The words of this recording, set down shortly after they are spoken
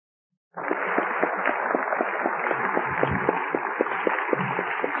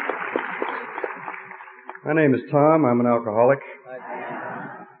My name is Tom. I'm an alcoholic.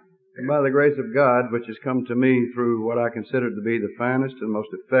 And by the grace of God, which has come to me through what I consider to be the finest and most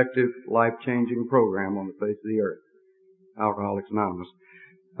effective, life-changing program on the face of the earth, Alcoholics Anonymous,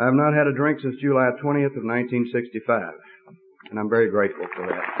 I have not had a drink since July 20th of 1965, and I'm very grateful for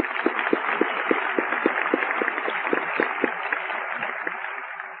that.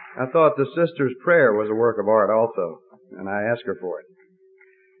 I thought the sister's prayer was a work of art also, and I asked her for it.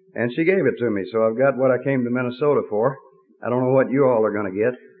 And she gave it to me, so I've got what I came to Minnesota for. I don't know what you all are going to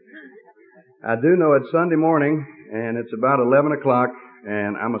get. I do know it's Sunday morning, and it's about 11 o'clock,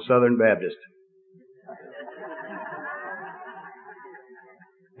 and I'm a Southern Baptist.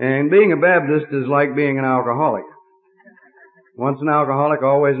 And being a Baptist is like being an alcoholic. Once an alcoholic,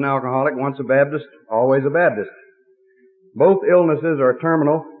 always an alcoholic. Once a Baptist, always a Baptist. Both illnesses are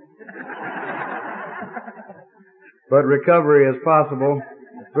terminal, but recovery is possible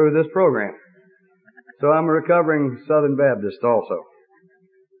through this program. So I'm a recovering Southern Baptist also.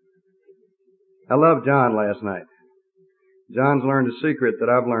 I loved John last night. John's learned a secret that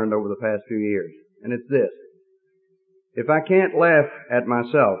I've learned over the past few years, and it's this. If I can't laugh at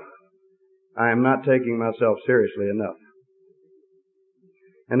myself, I am not taking myself seriously enough.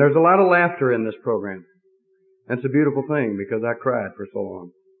 And there's a lot of laughter in this program. That's a beautiful thing because I cried for so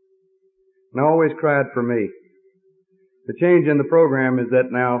long. And I always cried for me. The change in the program is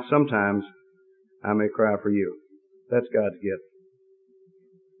that now sometimes I may cry for you. That's God's gift.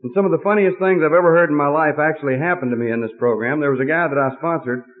 And some of the funniest things I've ever heard in my life actually happened to me in this program. There was a guy that I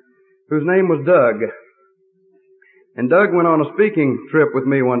sponsored whose name was Doug. And Doug went on a speaking trip with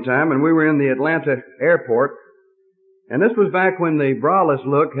me one time, and we were in the Atlanta airport. And this was back when the braless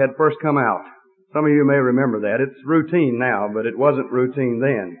look had first come out. Some of you may remember that. It's routine now, but it wasn't routine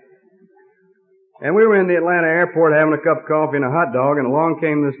then. And we were in the Atlanta airport having a cup of coffee and a hot dog, and along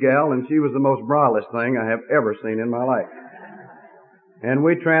came this gal, and she was the most braless thing I have ever seen in my life. And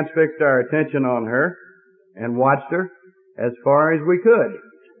we transfixed our attention on her and watched her as far as we could.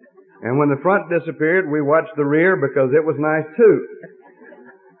 And when the front disappeared, we watched the rear because it was nice too.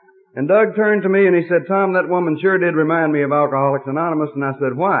 And Doug turned to me and he said, Tom, that woman sure did remind me of Alcoholics Anonymous. And I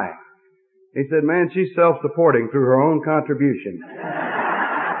said, why? He said, man, she's self-supporting through her own contribution.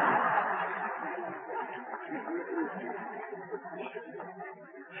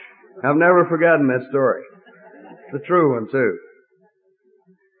 I've never forgotten that story. It's a true one too.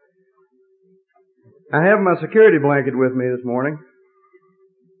 I have my security blanket with me this morning.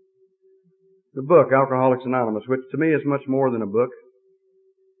 The book, Alcoholics Anonymous, which to me is much more than a book.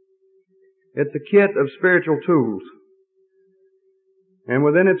 It's a kit of spiritual tools. And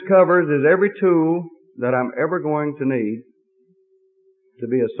within its covers is every tool that I'm ever going to need to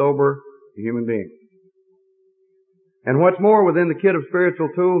be a sober human being. And what's more, within the kit of spiritual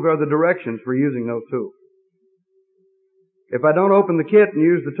tools are the directions for using those tools. If I don't open the kit and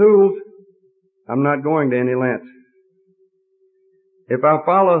use the tools, I'm not going to any lengths. If I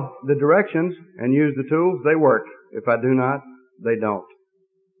follow the directions and use the tools, they work. If I do not, they don't.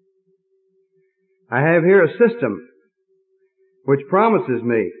 I have here a system which promises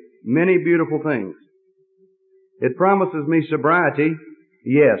me many beautiful things. It promises me sobriety,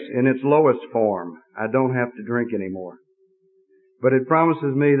 yes, in its lowest form. I don't have to drink anymore. But it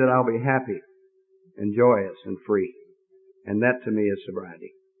promises me that I'll be happy and joyous and free. And that to me is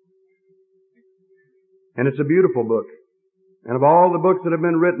sobriety. And it's a beautiful book. And of all the books that have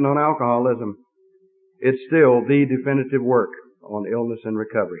been written on alcoholism, it's still the definitive work on illness and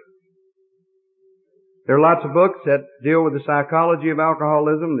recovery. There are lots of books that deal with the psychology of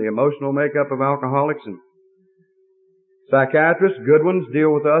alcoholism, the emotional makeup of alcoholics, and psychiatrists, good ones,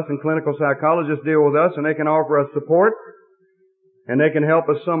 deal with us, and clinical psychologists deal with us, and they can offer us support, and they can help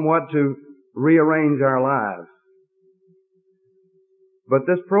us somewhat to rearrange our lives. But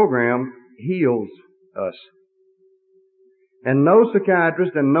this program heals us. And no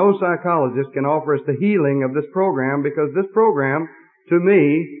psychiatrist and no psychologist can offer us the healing of this program because this program, to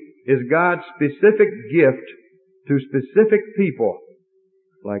me, is God's specific gift to specific people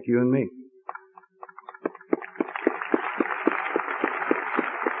like you and me.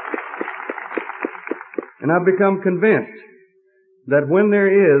 And I've become convinced that when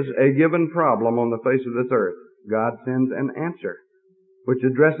there is a given problem on the face of this earth, God sends an answer which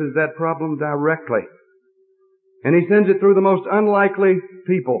addresses that problem directly. And He sends it through the most unlikely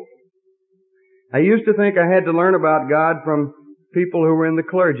people. I used to think I had to learn about God from people who were in the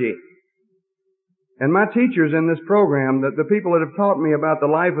clergy. And my teachers in this program, the people that have taught me about the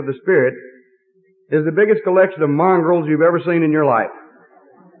life of the Spirit, is the biggest collection of mongrels you've ever seen in your life.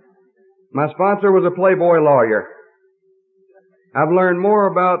 My sponsor was a playboy lawyer. I've learned more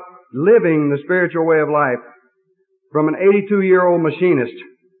about living the spiritual way of life from an 82-year-old machinist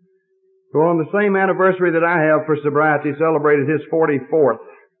who on the same anniversary that I have for sobriety celebrated his 44th.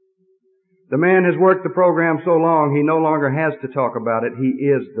 The man has worked the program so long he no longer has to talk about it. He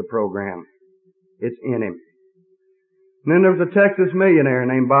is the program. It's in him. And then there was a Texas millionaire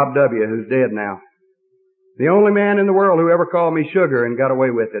named Bob W. who's dead now. The only man in the world who ever called me sugar and got away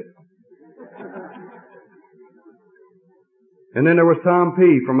with it. And then there was Tom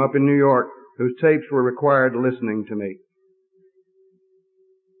P. from up in New York, whose tapes were required listening to me.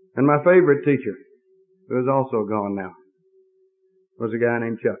 And my favorite teacher, who is also gone now, was a guy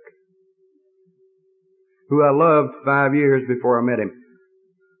named Chuck, who I loved 5 years before I met him.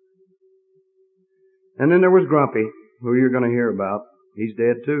 And then there was Grumpy, who you're going to hear about. He's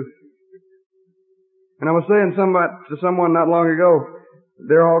dead too. And I was saying to someone not long ago,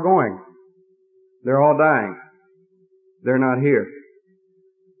 they're all going. They're all dying. They're not here.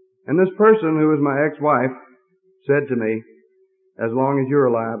 And this person, who is my ex-wife, said to me, as long as you're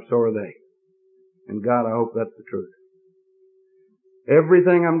alive, so are they. And God, I hope that's the truth.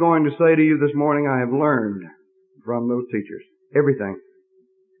 Everything I'm going to say to you this morning, I have learned from those teachers. Everything.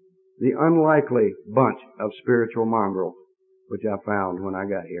 The unlikely bunch of spiritual mongrels which I found when I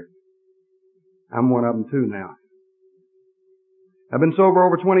got here. I'm one of them too now. I've been sober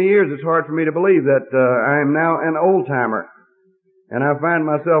over 20 years. It's hard for me to believe that I am now an old-timer. And I find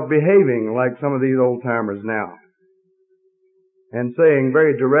myself behaving like some of these old-timers now. And saying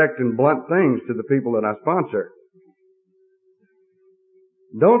very direct and blunt things to the people that I sponsor.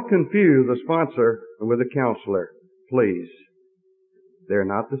 Don't confuse a sponsor with a counselor, please. They're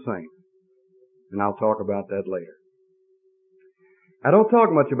not the same. And I'll talk about that later. I don't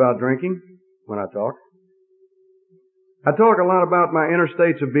talk much about drinking when I talk. I talk a lot about my inner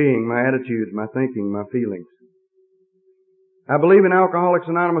states of being, my attitudes, my thinking, my feelings. I believe in Alcoholics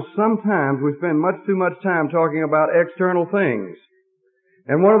Anonymous sometimes we spend much too much time talking about external things.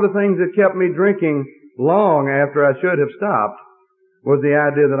 And one of the things that kept me drinking long after I should have stopped was the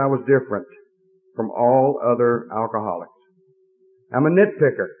idea that I was different from all other alcoholics. I'm a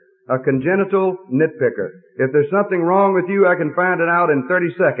nitpicker, a congenital nitpicker. If there's something wrong with you, I can find it out in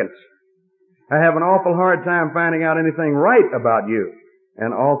 30 seconds. I have an awful hard time finding out anything right about you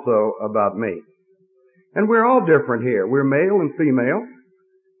and also about me. And we're all different here. We're male and female,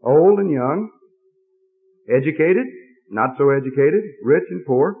 old and young, educated, not so educated, rich and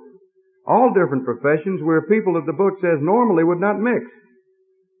poor, all different professions where people that the book says normally would not mix.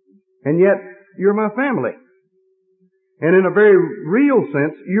 And yet, you're my family. And in a very real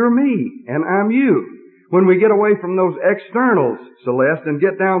sense, you're me and I'm you. When we get away from those externals, Celeste, and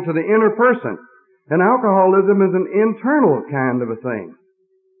get down to the inner person. And alcoholism is an internal kind of a thing.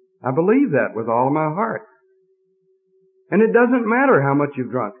 I believe that with all of my heart. And it doesn't matter how much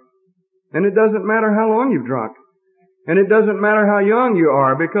you've drunk. And it doesn't matter how long you've drunk. And it doesn't matter how young you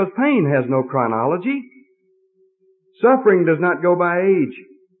are, because pain has no chronology. Suffering does not go by age.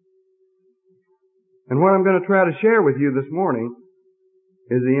 And what I'm going to try to share with you this morning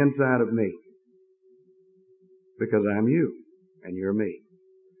is the inside of me. Because I'm you, and you're me.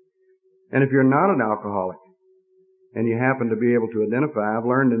 And if you're not an alcoholic, and you happen to be able to identify, I've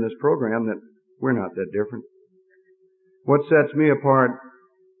learned in this program that we're not that different. What sets me apart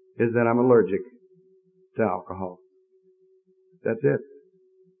is that I'm allergic to alcohol. That's it.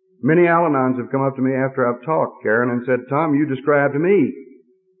 Many Al-Anons have come up to me after I've talked, Karen, and said, Tom, you described me.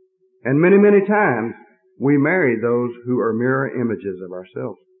 And many, many times, we marry those who are mirror images of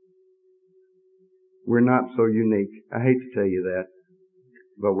ourselves. We're not so unique. I hate to tell you that,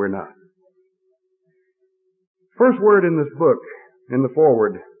 but we're not. First word in this book, in the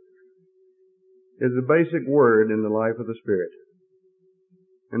foreword, is the basic word in the life of the Spirit.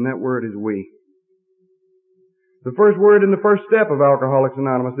 And that word is we. The first word in the first step of Alcoholics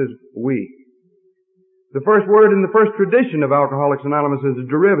Anonymous is we. The first word in the first tradition of Alcoholics Anonymous is a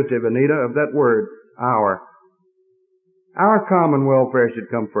derivative, Anita, of that word, our. Our common welfare should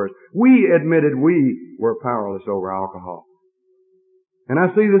come first. We admitted we were powerless over alcohol. And I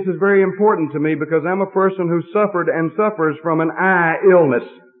see this is very important to me because I'm a person who suffered and suffers from an I illness.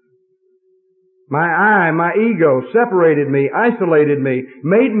 My ego separated me, isolated me,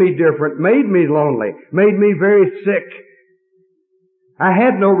 made me different, made me lonely, made me very sick. I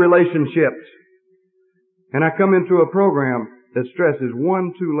had no relationships. And I come into a program that stresses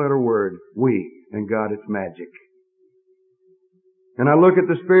one two-letter word, we, and God, it's magic. And I look at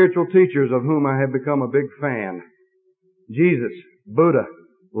the spiritual teachers of whom I have become a big fan. Jesus, Buddha,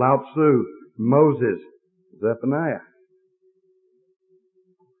 Lao Tzu, Moses, Zephaniah.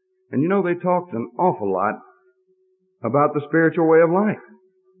 And you know, they talked an awful lot about the spiritual way of life.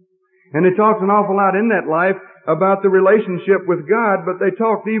 And they talked an awful lot in that life about the relationship with God, but they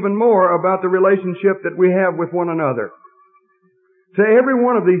talked even more about the relationship that we have with one another. To every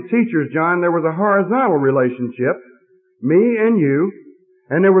one of these teachers, John, there was a horizontal relationship, me and you,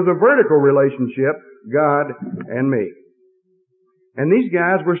 and there was a vertical relationship, God and me. And these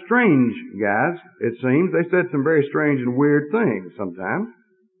guys were strange guys, it seems. They said some very strange and weird things sometimes.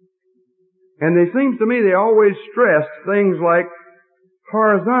 And it seems to me they always stressed things like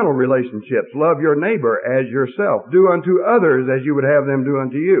horizontal relationships. Love your neighbor as yourself. Do unto others as you would have them do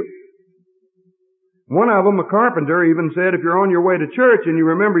unto you. One of them, a carpenter, even said, if you're on your way to church and you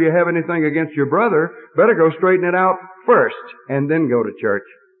remember you have anything against your brother, better go straighten it out first and then go to church.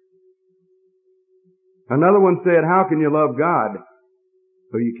 Another one said, how can you love God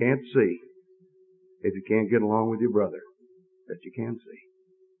who you can't see if you can't get along with your brother that you can see?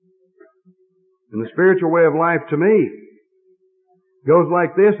 And the spiritual way of life to me goes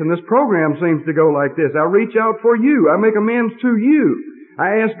like this, and this program seems to go like this. I reach out for you. I make amends to you.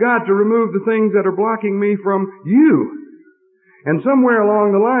 I ask God to remove the things that are blocking me from you. And somewhere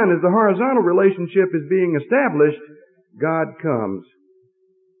along the line, as the horizontal relationship is being established, God comes.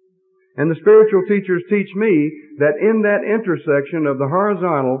 And the spiritual teachers teach me that in that intersection of the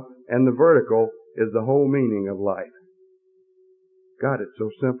horizontal and the vertical is the whole meaning of life. God, it's so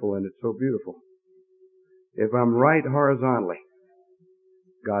simple and it's so beautiful. If I'm right horizontally,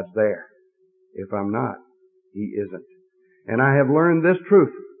 God's there. If I'm not, He isn't. And I have learned this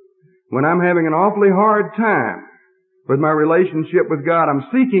truth. When I'm having an awfully hard time with my relationship with God, I'm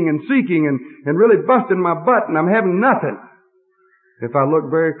seeking and really busting my butt and I'm having nothing. If I look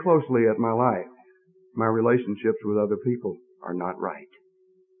very closely at my life, my relationships with other people are not right.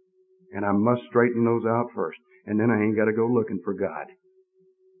 And I must straighten those out first. And then I ain't got to go looking for God.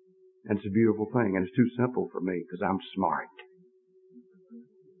 And it's a beautiful thing. And it's too simple for me because I'm smart.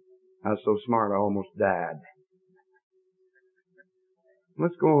 I was so smart I almost died.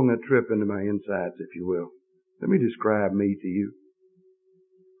 Let's go on that trip into my insides, if you will. Let me describe me to you.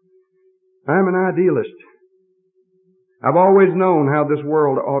 I'm an idealist. I've always known how this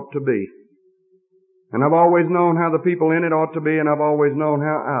world ought to be. And I've always known how the people in it ought to be, and I've always known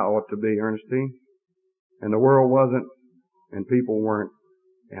how I ought to be, Ernestine. And the world wasn't, and people weren't,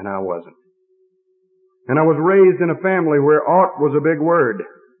 and I wasn't. And I was raised in a family where ought was a big word.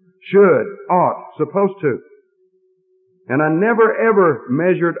 Should, ought, supposed to. And I never ever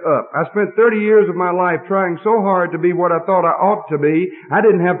measured up. I spent 30 years of my life trying so hard to be what I thought I ought to be, I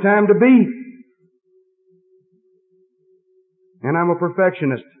didn't have time to be. And I'm a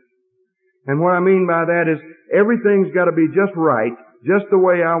perfectionist. And what I mean by that is everything's got to be just right, just the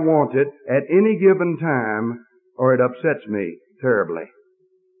way I want it at any given time, or it upsets me terribly.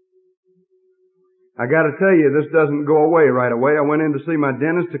 I got to tell you, this doesn't go away right away. I went in to see my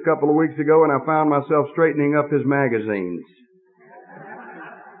dentist a couple of weeks ago and I found myself straightening up his magazines.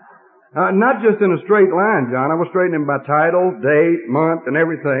 Not just in a straight line, John. I was straightening by title, date, month, and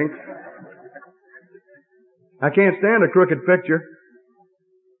everything. I can't stand a crooked picture.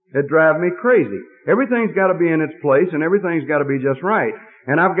 It drives me crazy. Everything's got to be in its place and everything's got to be just right.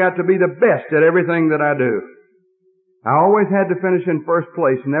 And I've got to be the best at everything that I do. I always had to finish in first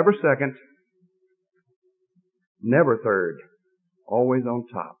place, never second. Never third. Always on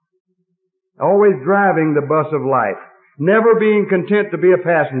top. Always driving the bus of life. Never being content to be a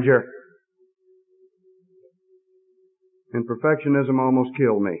passenger. And perfectionism almost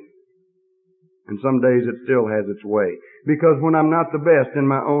killed me. And some days it still has its way. Because when I'm not the best in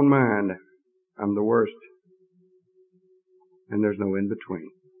my own mind, I'm the worst. And there's no in between.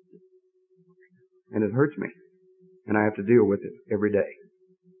 And it hurts me. And I have to deal with it every day.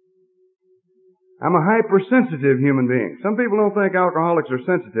 I'm a hypersensitive human being. Some people don't think alcoholics are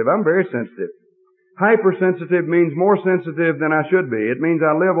sensitive. I'm very sensitive. Hypersensitive means more sensitive than I should be. It means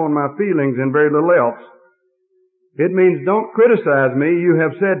I live on my feelings and very little else. It means don't criticize me, you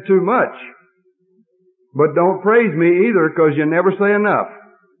have said too much. But don't praise me either, because you never say enough.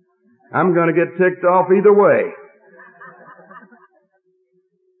 I'm going to get ticked off either way.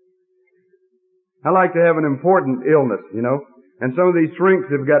 I like to have an important illness, you know. And some of these shrinks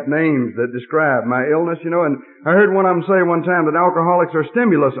have got names that describe my illness, you know. And I heard one of them say one time that alcoholics are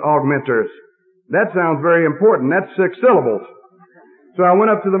stimulus augmenters. That sounds very important. That's 6 syllables. So I went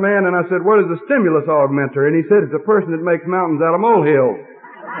up to the man and I said, what is a stimulus augmenter? And he said, it's a person that makes mountains out of molehills.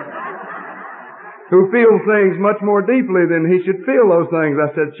 Who feels things much more deeply than he should feel those things.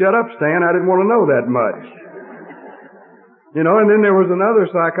 I said, shut up, Stan. I didn't want to know that much. You know, and then there was another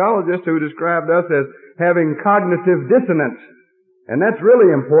psychologist who described us as having cognitive dissonance. And that's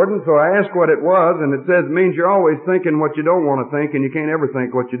really important, so I asked what it was, and it says it means you're always thinking what you don't want to think, and you can't ever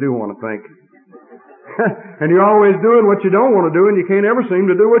think what you do want to think. And you're always doing what you don't want to do, and you can't ever seem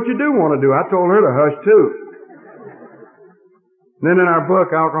to do what you do want to do. I told her to hush, too. Then in our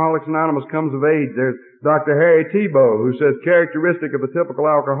book, Alcoholics Anonymous Comes of Age, there's Dr. Harry Tiebout, who says characteristic of a typical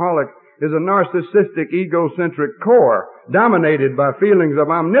alcoholic is a narcissistic, egocentric core dominated by feelings of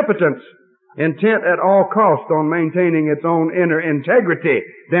omnipotence, intent at all costs on maintaining its own inner integrity.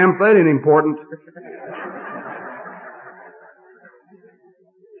 Damn, that ain't important.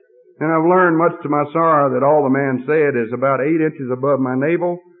 And I've learned, much to my sorrow, that all the man said is about 8 inches above my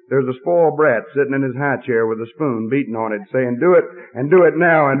navel. There's a spoiled brat sitting in his high chair with a spoon beating on it, saying, "Do it, and do it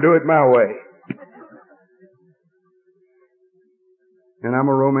now, and do it my way." And I'm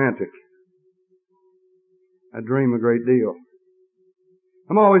a romantic. I dream a great deal.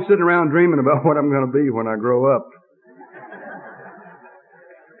 I'm always sitting around dreaming about what I'm going to be when I grow up.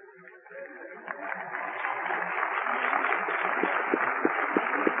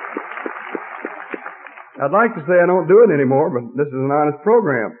 I'd like to say I don't do it anymore, but this is an honest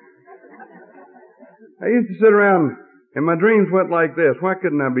program. I used to sit around, and my dreams went like this. Why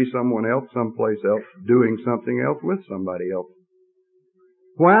couldn't I be someone else, someplace else, doing something else with somebody else?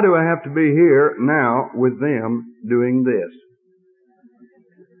 Why do I have to be here now with them doing this?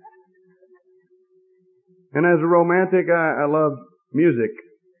 And as a romantic, I love music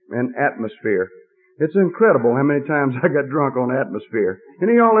and atmosphere. It's incredible how many times I got drunk on atmosphere.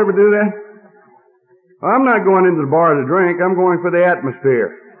 Any of y'all ever do that? I'm not going into the bar to drink. I'm going for the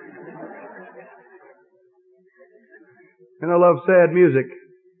atmosphere. And I love sad music.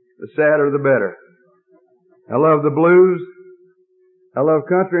 The sadder, the better. I love the blues. I love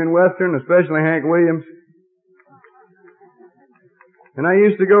country and western, especially Hank Williams. And I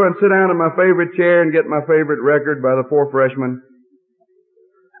used to go and sit down in my favorite chair and get my favorite record by the Four Freshmen,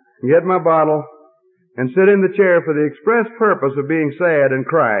 get my bottle, and sit in the chair for the express purpose of being sad and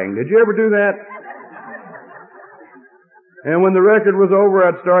crying. Did you ever do that? And when the record was over,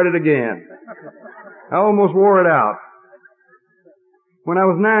 I'd start it again. I almost wore it out. When I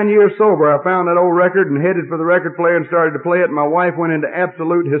was 9 years sober, I found that old record and headed for the record player and started to play it, and my wife went into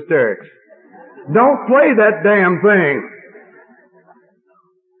absolute hysterics. Don't play that damn thing!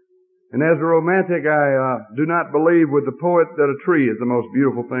 And as a romantic, I do not believe with the poet that a tree is the most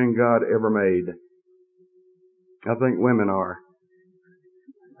beautiful thing God ever made. I think women are.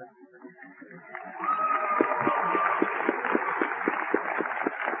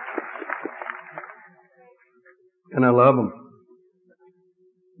 And I love them.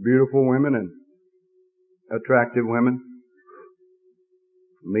 Beautiful women and attractive women.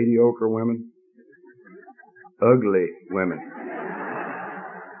 Mediocre women. Ugly women.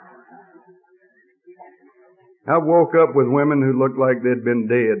 I woke up with women who looked like they'd been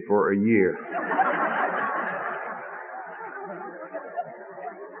dead for a year.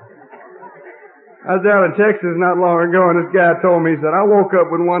 I was out in Texas not long ago, and this guy told me, he said, I woke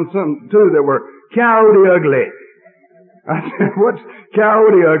up with two that were coyote ugly. I said, what's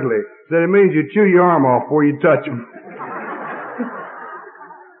coyote ugly? He said, it means you chew your arm off before you touch them.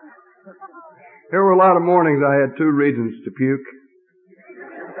 There were a lot of mornings I had 2 reasons to puke.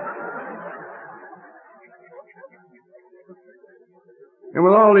 And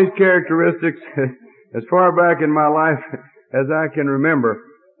with all these characteristics, as far back in my life as I can remember,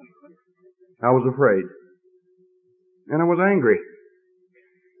 I was afraid. And I was angry.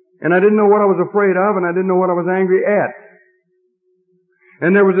 And I didn't know what I was afraid of, and I didn't know what I was angry at.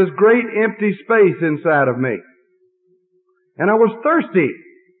 And there was this great empty space inside of me. And I was thirsty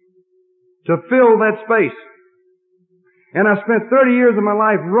to fill that space. And I spent 30 years of my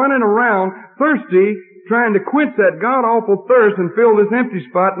life running around thirsty, trying to quench that god-awful thirst and fill this empty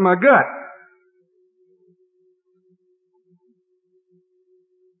spot in my gut.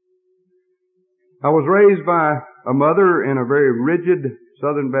 I was raised by a mother in a very rigid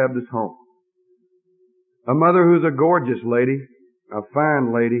Southern Baptist home. A mother who's a gorgeous lady, a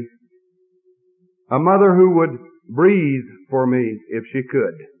fine lady. A mother who would breathe for me if she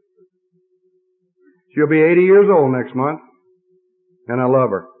could. She'll be 80 years old next month, and I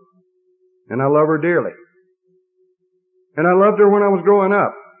love her. And I love her dearly. And I loved her when I was growing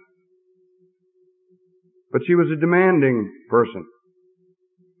up. But she was a demanding person.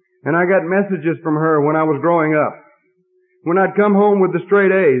 And I got messages from her when I was growing up. When I'd come home with the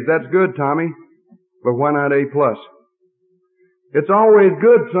straight A's, that's good, Tommy, but why not A+? It's always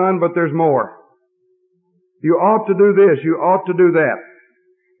good, son, but there's more. You ought to do this, you ought to do that.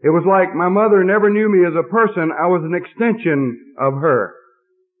 It was like my mother never knew me as a person. I was an extension of her.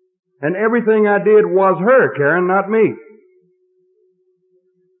 And everything I did was her, Karen, not me.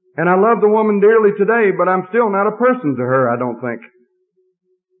 And I love the woman dearly today, but I'm still not a person to her, I don't think.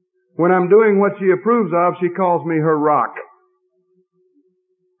 When I'm doing what she approves of, she calls me her rock.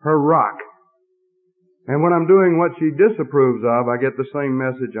 Her rock. And when I'm doing what she disapproves of, I get the same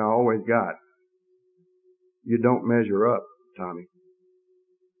message I always got. You don't measure up, Tommy.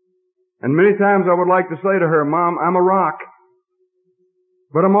 And many times I would like to say to her, Mom, I'm a rock.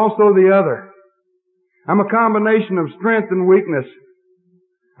 But I'm also the other. I'm a combination of strength and weakness.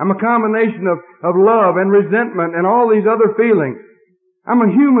 I'm a combination of love and resentment and all these other feelings. I'm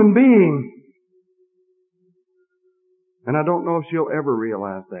a human being. And I don't know if she'll ever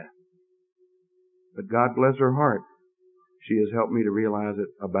realize that. But God bless her heart. She has helped me to realize it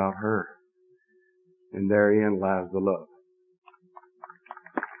about her. And therein lies the love.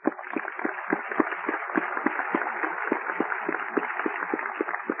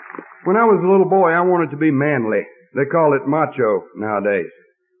 When I was a little boy, I wanted to be manly. They call it macho nowadays.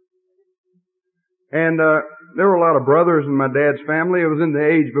 And there were a lot of brothers in my dad's family. It was in the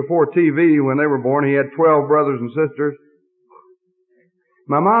age before TV when they were born. He had 12 brothers and sisters.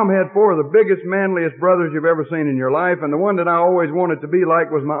 My mom had 4 of the biggest, manliest brothers you've ever seen in your life, and the one that I always wanted to be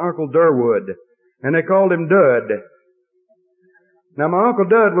like was my Uncle Durwood. And they called him Dud. Now, my Uncle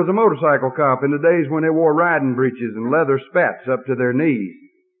Dud was a motorcycle cop in the days when they wore riding breeches and leather spats up to their knees.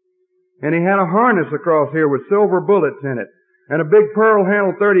 And he had a harness across here with silver bullets in it, and a big pearl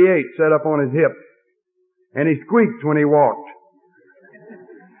handle .38 set up on his hip. And he squeaked when he walked.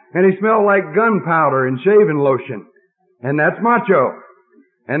 And he smelled like gunpowder and shaving lotion. And that's macho.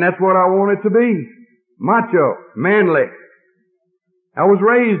 And that's what I wanted to be. Macho. Manly. I was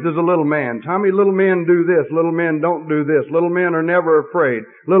raised as a little man. Tommy, little men do this. Little men don't do this. Little men are never afraid.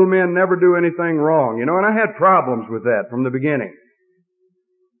 Little men never do anything wrong. You know, and I had problems with that from the beginning.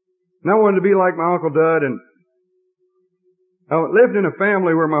 And I wanted to be like my Uncle Dud, and I lived in a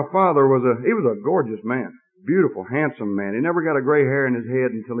family where my father he was a gorgeous man. Beautiful, handsome man. He never got a gray hair in his head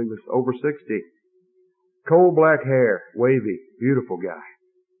until he was over 60. Coal black hair, wavy, beautiful guy.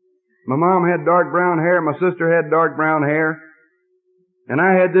 My mom had dark brown hair, my sister had dark brown hair, and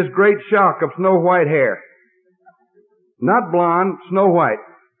I had this great shock of snow white hair. Not blonde, snow white.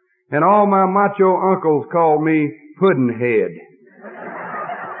 And all my macho uncles called me Puddinhead.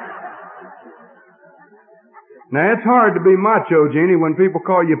 Now, it's hard to be macho, Jeannie, when people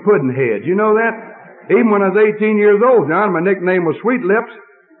call you Puddinhead. You know that? Even when I was 18 years old, John, my nickname was Sweet Lips.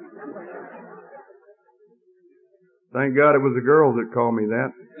 Thank God it was the girls that called me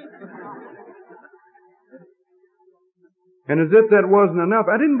that. And as if that wasn't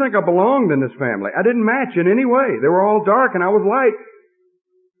enough, I didn't think I belonged in this family. I didn't match in any way. They were all dark and I was light.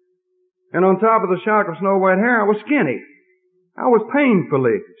 And on top of the shock of snow white hair, I was skinny. I was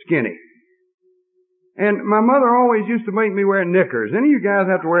painfully skinny. And my mother always used to make me wear knickers. Any of you guys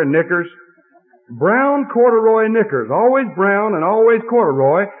have to wear knickers? Brown corduroy knickers. Always brown and always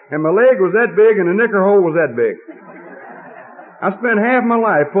corduroy. And my leg was that big and the knicker hole was that big. I spent half my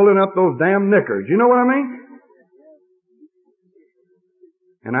life pulling up those damn knickers. You know what I mean?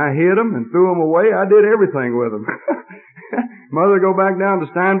 And I hid them and threw them away. I did everything with them. Mother would go back down to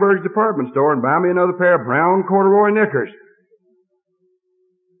Steinberg's department store and buy me another pair of brown corduroy knickers.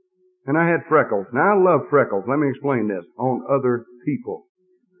 And I had freckles. Now, I love freckles. Let me explain this. On other people.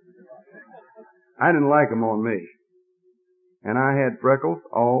 I didn't like them on me. And I had freckles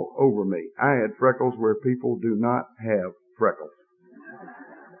all over me. I had freckles where people do not have freckles.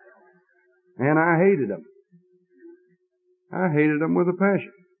 And I hated them. I hated them with a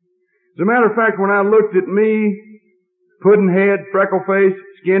passion. As a matter of fact, when I looked at me, puddin-head, freckle-faced,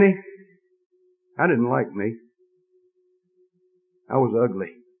 skinny, I didn't like me. I was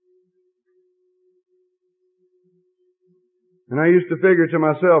ugly. And I used to figure to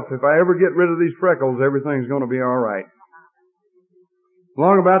myself, if I ever get rid of these freckles, everything's going to be all right.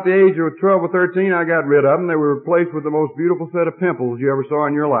 Along about the age of 12 or 13, I got rid of them. They were replaced with the most beautiful set of pimples you ever saw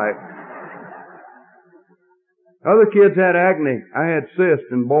in your life. Other kids had acne. I had cysts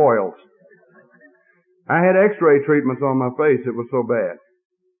and boils. I had x-ray treatments on my face. It was so bad.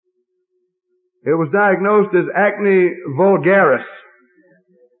 It was diagnosed as acne vulgaris.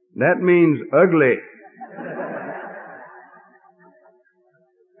 That means ugly.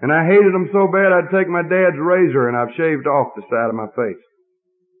 And I hated them so bad I'd take my dad's razor and I've shaved off the side of my face.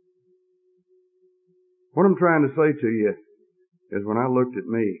 What I'm trying to say to you is when I looked at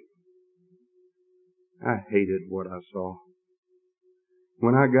me, I hated what I saw.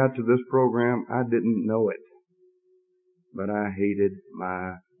 When I got to this program, I didn't know it, but I hated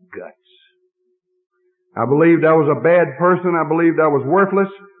my guts. I believed I was a bad person. I believed I was worthless.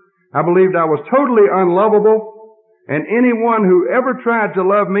 I believed I was totally unlovable. And anyone who ever tried to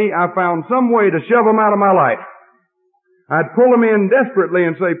love me, I found some way to shove them out of my life. I'd pull them in desperately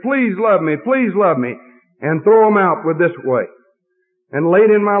and say, please love me, and throw them out with this way. And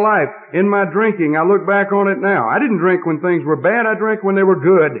late in my life, in my drinking, I look back on it now. I didn't drink when things were bad, I drank when they were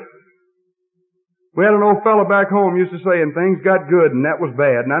good. We had an old fellow back home used to say, and things got good and that was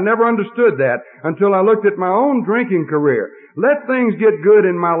bad. And I never understood that until I looked at my own drinking career. Let things get good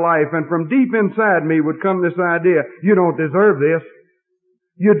in my life, and from deep inside me would come this idea, you don't deserve this.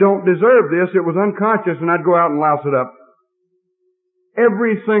 You don't deserve this. It was unconscious, and I'd go out and louse it up.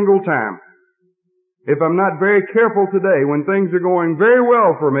 Every single time. If I'm not very careful today, when things are going very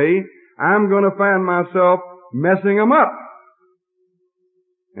well for me, I'm going to find myself messing them up.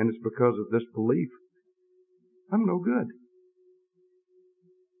 And it's because of this belief. I'm no good.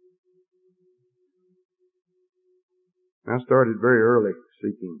 I started very early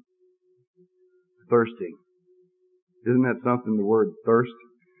seeking, thirsting. Isn't that something, the word thirst?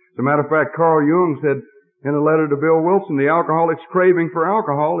 As a matter of fact, Carl Jung said in a letter to Bill Wilson, the alcoholic's craving for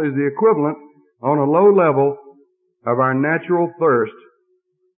alcohol is the equivalent on a low level of our natural thirst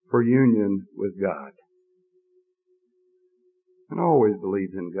for union with God. And I always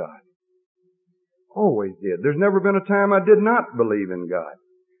believed in God. Always did. There's never been a time I did not believe in God.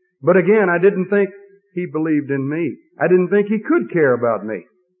 But again, I didn't think He believed in me. I didn't think He could care about me.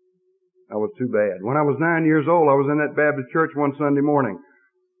 I was too bad. When I was 9 years old, I was in that Baptist church one Sunday morning,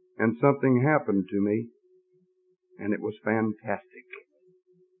 and something happened to me, and it was fantastic.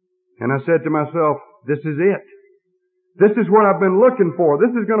 And I said to myself, this is it. This is what I've been looking for.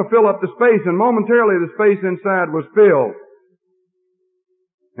 This is going to fill up the space, and momentarily the space inside was filled.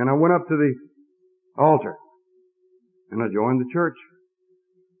 And I went up to the altar, and I joined the church.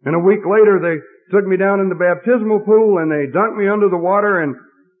 And a week later, they took me down in the baptismal pool, and they dunked me under the water, and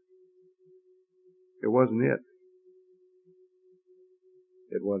it wasn't it.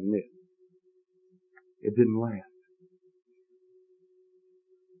 It wasn't it. It didn't last.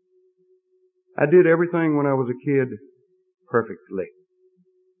 I did everything when I was a kid perfectly.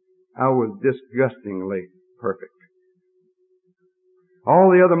 I was disgustingly perfect.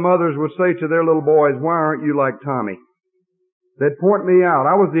 All the other mothers would say to their little boys, why aren't you like Tommy? They'd point me out.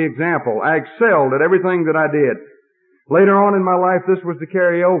 I was the example. I excelled at everything that I did. Later on in my life, this was to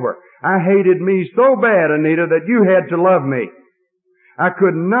carry over. I hated me so bad, Anita, that you had to love me. I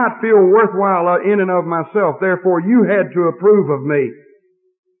could not feel worthwhile in and of myself. Therefore, you had to approve of me.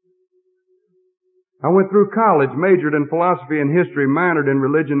 I went through college, majored in philosophy and history, minored in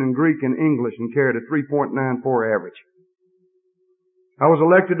religion and Greek and English, and carried a 3.94 average. I was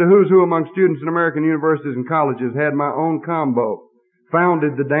elected to who's who among students in American universities and colleges, had my own combo,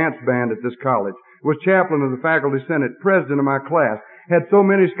 founded the dance band at this college, was chaplain of the faculty senate, president of my class, had so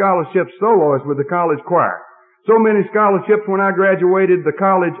many scholarships, soloist with the college choir. So many scholarships when I graduated, the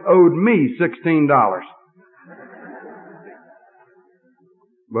college owed me $16.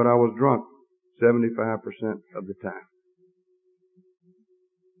 But I was drunk 75% of the time.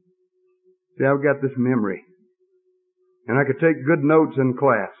 See, I've got this memory. And I could take good notes in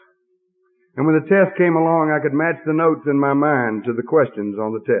class. And when the test came along, I could match the notes in my mind to the questions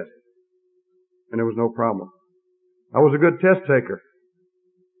on the test. And there was no problem. I was a good test taker.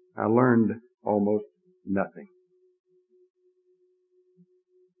 I learned almost nothing.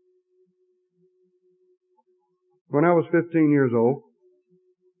 When I was 15 years old,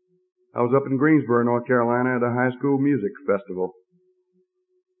 I was up in Greensboro, North Carolina at a high school music festival.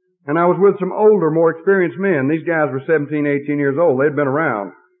 And I was with some older, more experienced men. These guys were 17, 18 years old. They'd been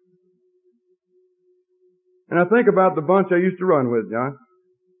around. And I think about the bunch I used to run with, John.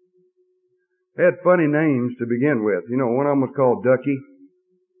 They had funny names to begin with. You know, one of them was called Ducky.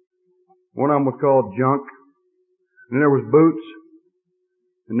 One of them was called Junk. And then there was Boots.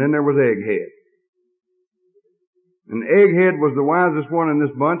 And then there was Egghead. And Egghead was the wisest one in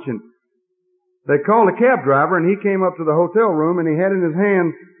this bunch. And they called a cab driver, and he came up to the hotel room, and he had in his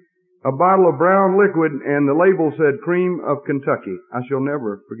hand a bottle of brown liquid, and the label said Cream of Kentucky. I shall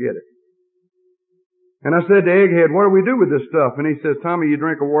never forget it. And I said to Egghead, what do we do with this stuff? And he says, Tommy, you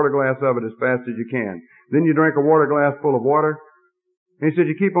drink a water glass of it as fast as you can. Then you drink a water glass full of water. And he said,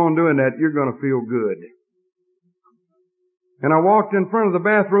 you keep on doing that, you're going to feel good. And I walked in front of the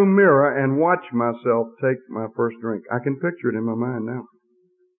bathroom mirror and watched myself take my first drink. I can picture it in my mind now.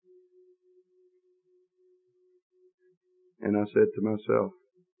 And I said to myself,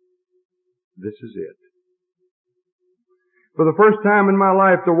 this is it. For the first time in my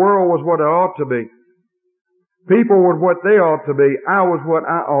life, the world was what it ought to be. People were what they ought to be. I was what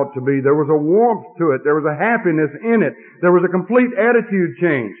I ought to be. There was a warmth to it. There was a happiness in it. There was a complete attitude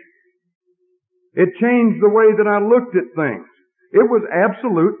change. It changed the way that I looked at things. It was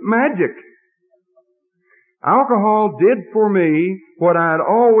absolute magic. Alcohol did for me what I had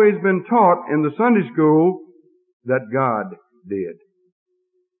always been taught in the Sunday school that God did.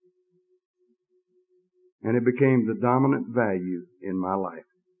 And it became the dominant value in my life.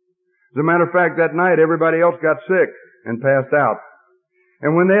 As a matter of fact, that night everybody else got sick and passed out.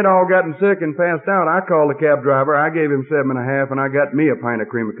 And when they'd all gotten sick and passed out, I called the cab driver, I gave him $7.50, and I got me a pint of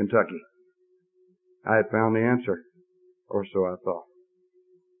cream of Kentucky. I had found the answer, or so I thought.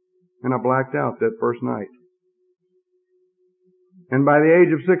 And I blacked out that first night. And by the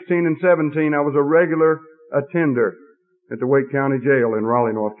age of 16 and 17, I was a regular attender at the Wake County Jail in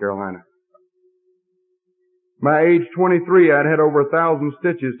Raleigh, North Carolina. By age 23, I'd had over 1,000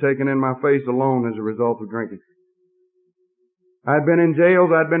 stitches taken in my face alone as a result of drinking. I'd been in jails,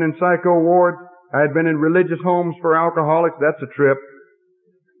 I'd been in psycho wards, I'd been in religious homes for alcoholics. That's a trip.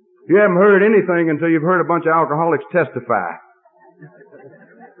 You haven't heard anything until you've heard a bunch of alcoholics testify.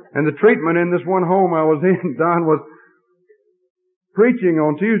 And the treatment in this one home I was in, Don, was preaching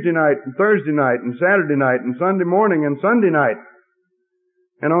on Tuesday night and Thursday night and Saturday night and Sunday morning and Sunday night.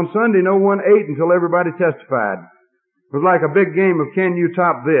 And on Sunday, no one ate until everybody testified. It was like a big game of Can You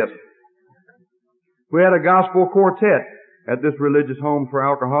Top This? We had a gospel quartet at this religious home for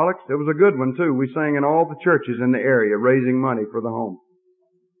alcoholics. It was a good one, too. We sang in all the churches in the area, raising money for the home.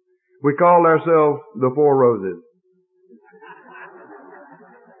 We called ourselves the Four Roses.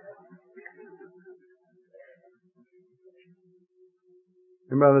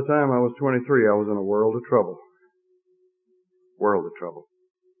 And by the time I was 23, I was in a world of trouble. World of trouble.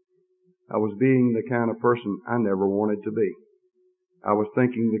 I was being the kind of person I never wanted to be. I was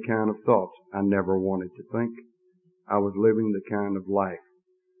thinking the kind of thoughts I never wanted to think. I was living the kind of life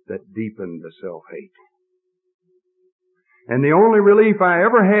that deepened the self-hate. And the only relief I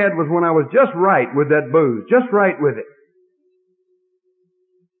ever had was when I was just right with that booze, just right with it.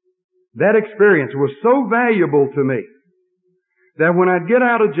 That experience was so valuable to me that when I'd get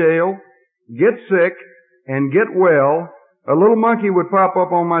out of jail, get sick, and get well, a little monkey would pop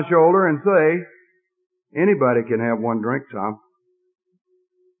up on my shoulder and say, anybody can have one drink, Tom.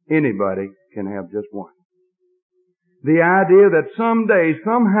 Anybody can have just one. The idea that someday,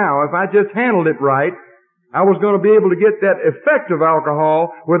 somehow, if I just handled it right, I was going to be able to get that effect of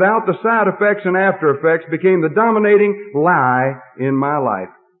alcohol without the side effects and after effects became the dominating lie in my life.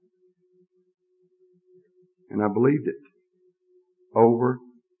 And I believed it over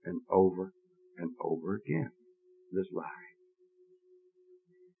and over and over again, this lie.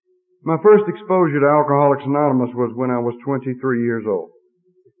 My first exposure to Alcoholics Anonymous was when I was 23 years old.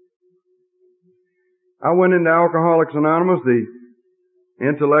 I went into Alcoholics Anonymous, the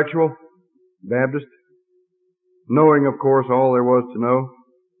intellectual Baptist, knowing, of course, all there was to know.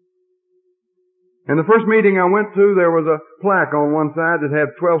 And the first meeting I went to, there was a plaque on one side that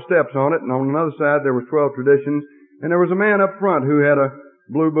had 12 steps on it, and on another side there were 12 traditions, and there was a man up front who had a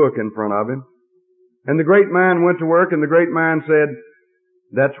blue book in front of him. And the great mind went to work, and the great mind said,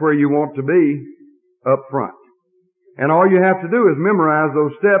 that's where you want to be, up front. And all you have to do is memorize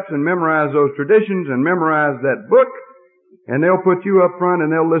those steps and memorize those traditions and memorize that book, and they'll put you up front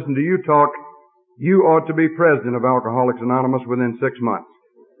and they'll listen to you talk. You ought to be president of Alcoholics Anonymous within 6 months.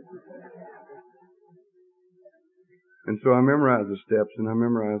 And so I memorized the steps and I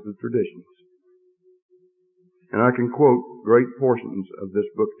memorized the traditions. And I can quote great portions of this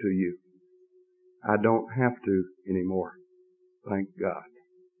book to you. I don't have to anymore. Thank God.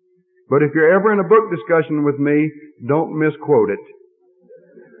 But if you're ever in a book discussion with me, don't misquote it.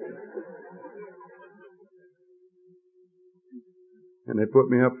 And they put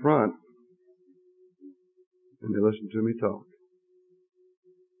me up front, and they listened to me talk.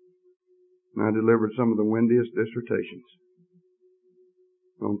 And I delivered some of the windiest dissertations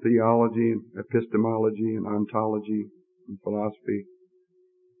on theology and epistemology and ontology and philosophy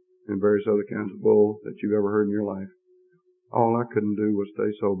and various other kinds of bull that you've ever heard in your life. All I couldn't do was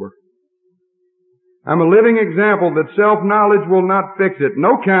stay sober. I'm a living example that self-knowledge will not fix it.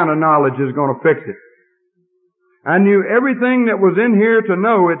 No kind of knowledge is going to fix it. I knew everything that was in here to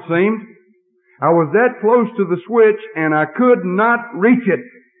know, it seemed. I was that close to the switch and I could not reach it.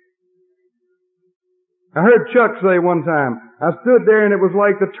 I heard Chuck say one time, I stood there and it was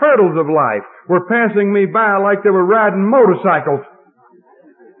like the turtles of life were passing me by like they were riding motorcycles.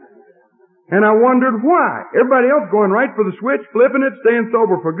 And I wondered why. Everybody else going right for the switch, flipping it, staying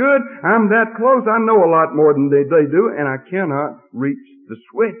sober for good. I'm that close. I know a lot more than they do, and I cannot reach the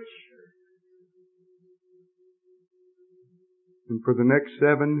switch. And for the next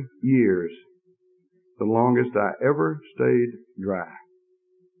 7 years, the longest I ever stayed dry,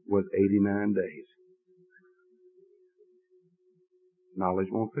 was 89 days. Knowledge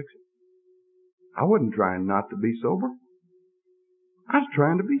won't fix it. I wasn't trying not to be sober. I was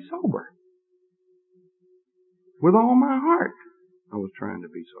trying to be sober. With all my heart, I was trying to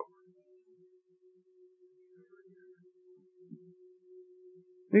be sober.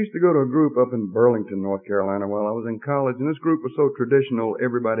 I used to go to a group up in Burlington, North Carolina while I was in college, and this group was so traditional,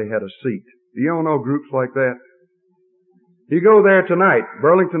 everybody had a seat. Do you all know groups like that? You go there tonight,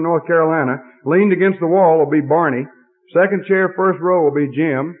 Burlington, North Carolina, leaned against the wall will be Barney. Second chair, first row will be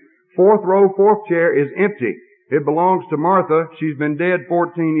Jim. Fourth row, fourth chair is empty. It belongs to Martha. She's been dead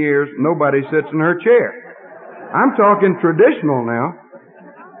 14 years. Nobody sits in her chair. I'm talking traditional now.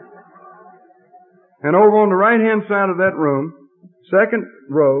 And over on the right-hand side of that room, second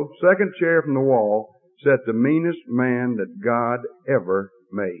row, second chair from the wall, sat the meanest man that God ever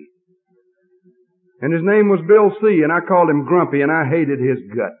made. And his name was Bill C., and I called him Grumpy, and I hated his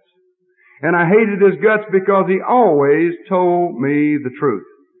guts. And I hated his guts because he always told me the truth.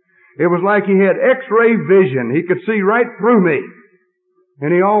 It was like he had X-ray vision. He could see right through me.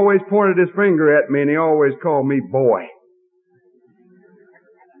 And he always pointed his finger at me, and he always called me boy.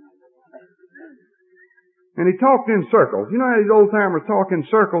 And he talked in circles. You know how these old-timers talk in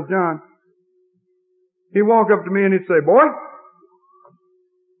circles, John? He'd walk up to me and he'd say, boy,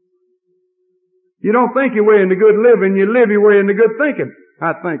 you don't think your way into good living, you live your way into good thinking.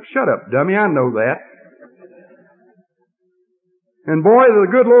 I'd think, shut up, dummy, I know that. And boy,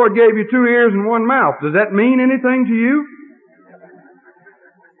 the good Lord gave you 2 ears and 1 mouth. Does that mean anything to you?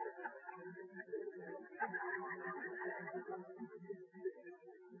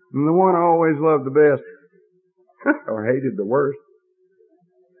 And the one I always loved the best, or hated the worst,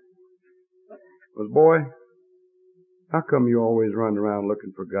 was, boy, how come you always run around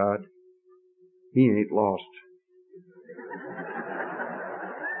looking for God? He ain't lost.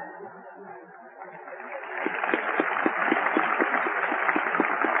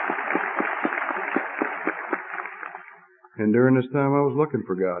 And during this time I was looking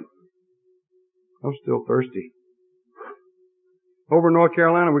for God. I was still thirsty. Over in North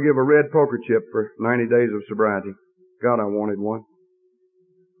Carolina we give a red poker chip for 90 days of sobriety. God, I wanted one.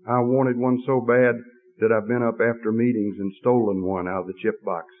 I wanted one so bad that I've been up after meetings and stolen one out of the chip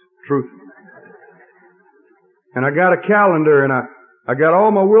box. Truth. And I got a calendar and I got all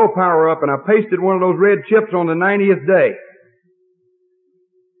my willpower up and I pasted one of those red chips on the 90th day.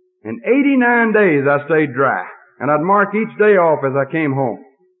 And 89 days I stayed dry. And I'd mark each day off as I came home.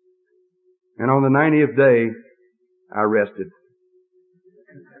 And on the 90th day, I rested.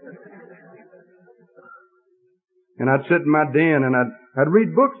 And I'd sit in my den and I'd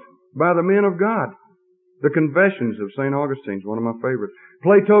read books by the men of God. The Confessions of St. Augustine's one of my favorites.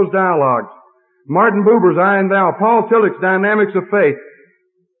 Plato's Dialogues. Martin Buber's I and Thou. Paul Tillich's Dynamics of Faith.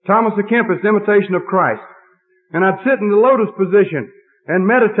 Thomas à Kempis' Imitation of Christ. And I'd sit in the lotus position and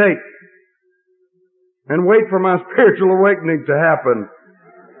meditate and wait for my spiritual awakening to happen.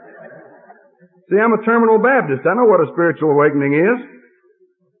 See, I'm a terminal Baptist. I know what a spiritual awakening is.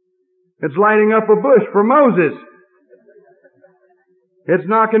 It's lighting up a bush for Moses. It's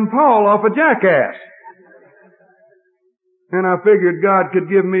knocking Paul off a jackass. And I figured God could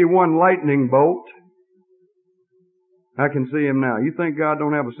give me one lightning bolt. I can see him now. You think God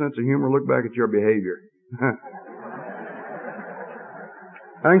don't have a sense of humor? Look back at your behavior.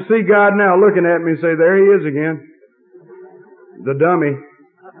 I can see God now looking at me and say, there he is again. The dummy.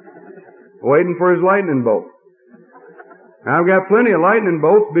 Waiting for his lightning bolt. I've got plenty of lightning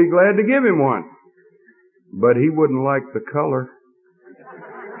bolts. Be glad to give him one. But he wouldn't like the color.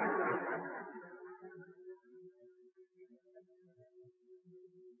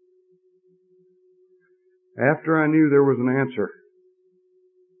 After I knew there was an answer,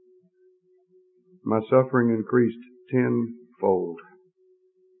 my suffering increased tenfold.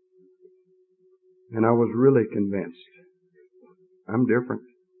 And I was really convinced. I'm different.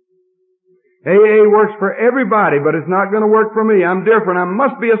 AA works for everybody, but it's not going to work for me. I'm different. I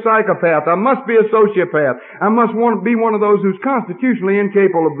must be a psychopath. I must be a sociopath. I must be one of those who's constitutionally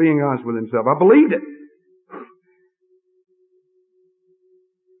incapable of being honest with himself. I believed it.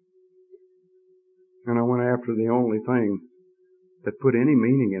 And I went after the only thing that put any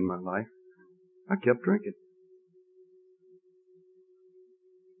meaning in my life. I kept drinking.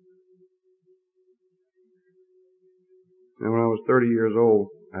 And when I was 30 years old,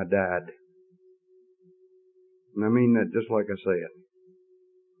 I died. And I mean that just like I say it.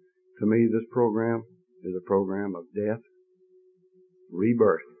 To me, this program is a program of death,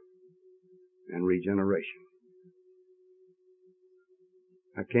 rebirth, and regeneration.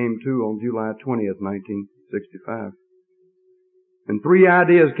 I came to on July 20th, 1965. And 3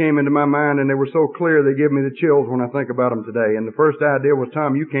 ideas came into my mind, and they were so clear they give me the chills when I think about them today. And the first idea was,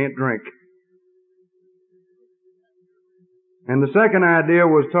 Tom, you can't drink. And the second idea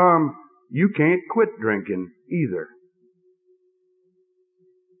was, Tom, you can't quit drinking either.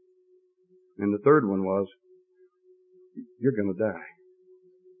 And the third one was, you're going to die.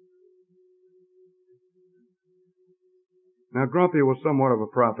 Now, Grumpy was somewhat of a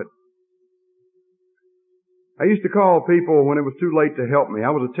prophet. I used to call people when it was too late to help me.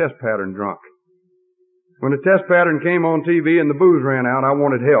 I was a test pattern drunk. When the test pattern came on TV and the booze ran out, I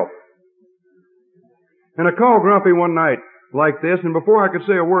wanted help. And I called Grumpy one night like this, and before I could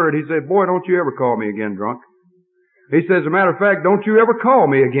say a word, he said, boy, don't you ever call me again drunk. He said, as a matter of fact, don't you ever call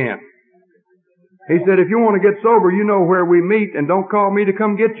me again. He said, if you want to get sober, you know where we meet, and don't call me to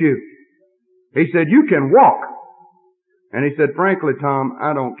come get you. He said, you can walk. And he said, frankly, Tom,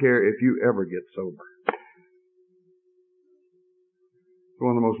 I don't care if you ever get sober. It's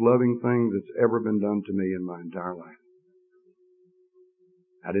one of the most loving things that's ever been done to me in my entire life.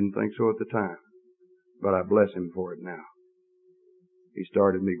 I didn't think so at the time, but I bless him for it now. He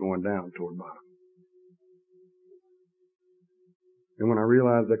started me going down toward bottom. And when I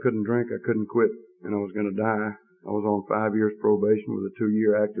realized I couldn't drink, I couldn't quit, and I was going to die, I was on 5 years probation with a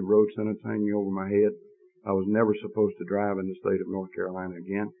 2-year active road sentence hanging over my head. I was never supposed to drive in the state of North Carolina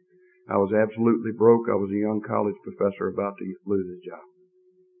again. I was absolutely broke. I was a young college professor about to lose his job.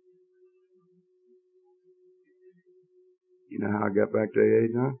 You know how I got back to AA,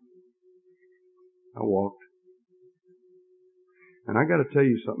 John? I walked. And I got to tell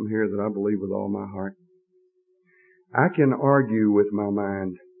you something here that I believe with all my heart. I can argue with my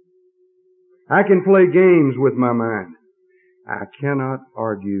mind. I can play games with my mind. I cannot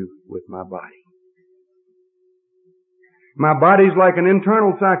argue with my body. My body's like an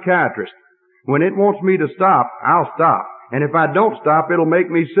internal psychiatrist. When it wants me to stop, I'll stop. And if I don't stop, it'll make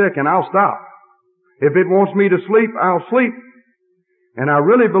me sick and I'll stop. If it wants me to sleep, I'll sleep. And I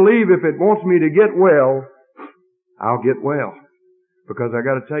really believe if it wants me to get well, I'll get well. Because I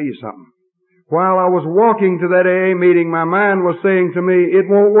gotta tell you something. While I was walking to that AA meeting, my mind was saying to me, it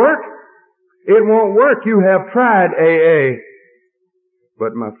won't work. It won't work. You have tried AA.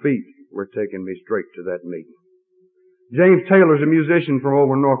 But my feet were taking me straight to that meeting. James Taylor's a musician from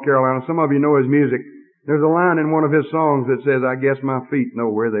over in North Carolina. Some of you know his music. There's a line in one of his songs that says, I guess my feet know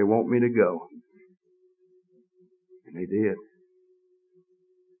where they want me to go. And they did.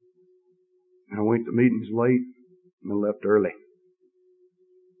 I went to meetings late and I left early.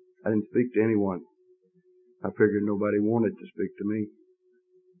 I didn't speak to anyone. I figured nobody wanted to speak to me.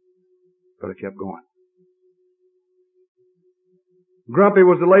 But I kept going. Grumpy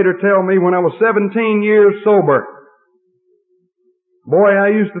was to later tell me when I was 17 years sober. Boy, I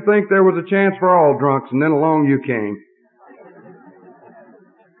used to think there was a chance for all drunks, and then along you came.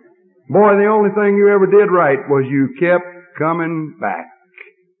 Boy, the only thing you ever did right was you kept coming back.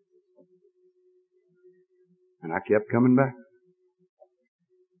 And I kept coming back.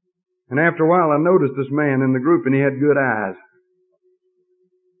 And after a while, I noticed this man in the group, and he had good eyes.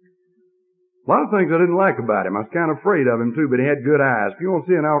 A lot of things I didn't like about him. I was kind of afraid of him, too, but he had good eyes. If you want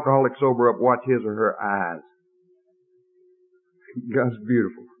to see an alcoholic sober up, watch his or her eyes. God's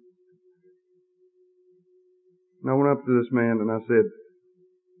beautiful. And I went up to this man and I said,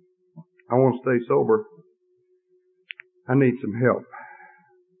 I want to stay sober. I need some help.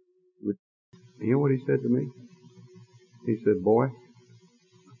 You know what he said to me? He said, boy,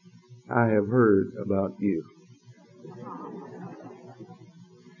 I have heard about you.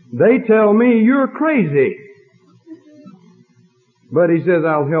 They tell me you're crazy. But he says,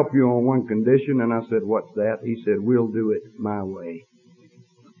 I'll help you on one condition. And I said, what's that? He said, we'll do it my way.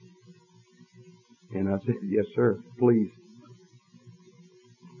 And I said, yes, sir, please.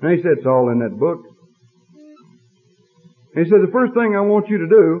 And he said, it's all in that book. And he said, the first thing I want you to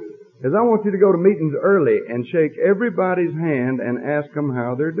do is I want you to go to meetings early and shake everybody's hand and ask them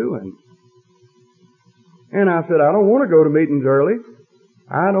how they're doing. And I said, I don't want to go to meetings early.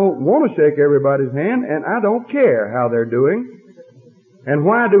 I don't want to shake everybody's hand, and I don't care how they're doing. And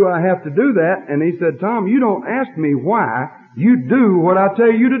why do I have to do that? And he said, Tom, you don't ask me why. You do what I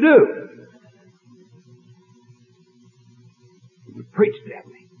tell you to do. He preached at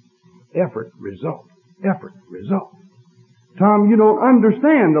me. Effort, result. Effort, result. Tom, you don't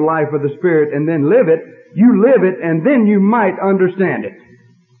understand the life of the Spirit and then live it. You live it and then you might understand it.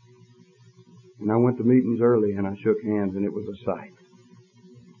 And I went to meetings early and I shook hands and it was a sight.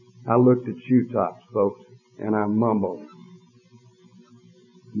 I looked at shoe tops, folks, and I mumbled.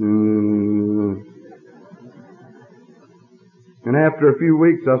 And after a few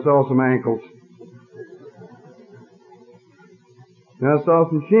weeks I saw some ankles. And I saw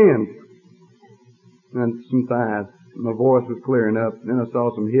some shins and some thighs. My voice was clearing up. Then I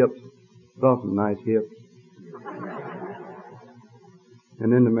saw some hips. Saw some nice hips.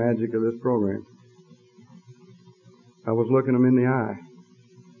 And then the magic of this program. I was looking them in the eye.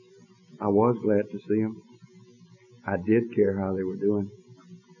 I was glad to see them. I did care how they were doing.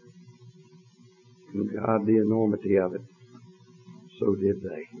 And God, the enormity of it, so did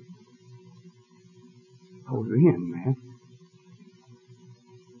they. I was in, man.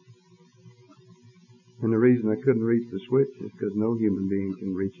 And the reason I couldn't reach the switch is because no human being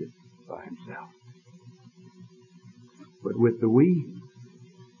can reach it by himself. But with the we,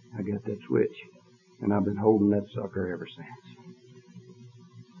 I got that switch. And I've been holding that sucker ever since.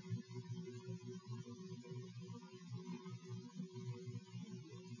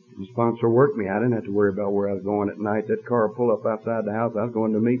 The sponsor worked me. I didn't have to worry about where I was going at night. That car would pull up outside the house. I was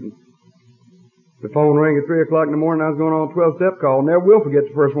going to a meeting. The phone rang at 3 o'clock in the morning. I was going on a 12-step call. Never will forget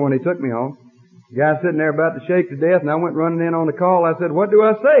the first one he took me on. The guy sitting there about to shake to death, and I went running in on the call. I said, "What do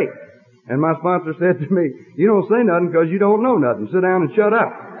I say?" And my sponsor said to me, "You don't say nothing because you don't know nothing. Sit down and shut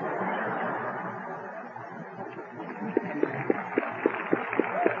up."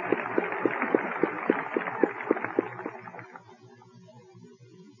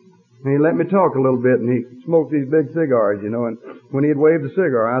 And he let me talk a little bit, and he smoked these big cigars, and when he'd wave the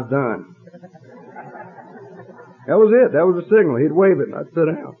cigar, I was done. That was it. That was the signal. He'd wave it, and I'd sit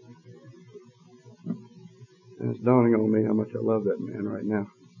down. And it's dawning on me how much I love that man right now.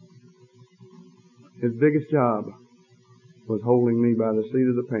 His biggest job was holding me by the seat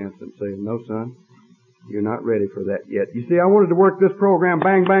of the pants and saying, "No, son, you're not ready for that yet." You see, I wanted to work this program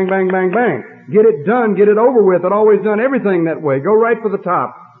bang, bang, bang, bang, bang. Get it done, get it over with. I'd always done everything that way. Go right for the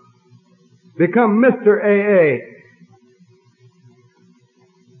top. Become Mr. AA.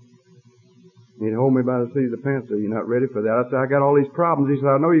 He'd hold me by the seat of the pants and say, "You're not ready for that." I said, "I got all these problems." He said,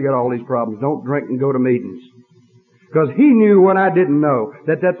 "I know you got all these problems. Don't drink and go to meetings." Because he knew what I didn't know,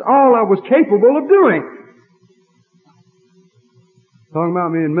 that that's all I was capable of doing. Talking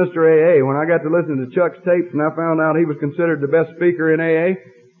about me and Mr. AA, when I got to listen to Chuck's tapes and I found out he was considered the best speaker in AA,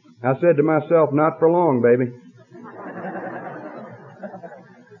 I said to myself, "Not for long, baby."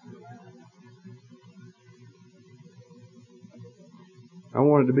 I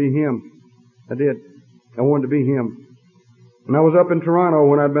wanted to be him. I did. I wanted to be him. And I was up in Toronto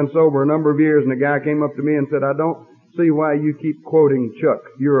when I'd been sober a number of years, and a guy came up to me and said, "I don't see why you keep quoting Chuck.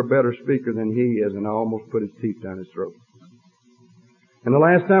 You're a better speaker than he is." And I almost put his teeth down his throat. And the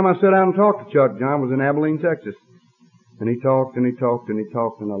last time I sat down and talked to Chuck, John, was in Abilene, Texas. And he talked and he talked and he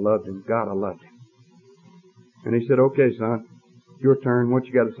talked, and I loved him. God, I loved him. And he said, "Okay, son, your turn. What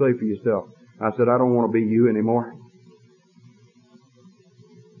you got to say for yourself?" I said, "I don't want to be you anymore."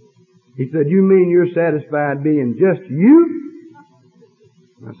 He said, "You mean you're satisfied being just you?"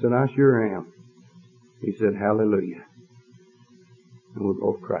 I said, "I sure am." He said, "Hallelujah." And we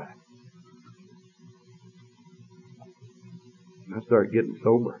both cried. And I started getting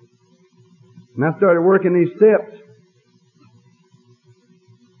sober. And I started working these steps.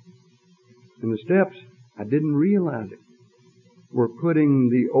 And the steps, I didn't realize it, were putting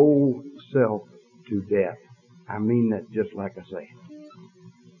the old self to death. I mean that just like I say it.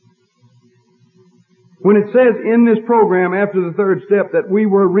 When it says in this program after the third step that we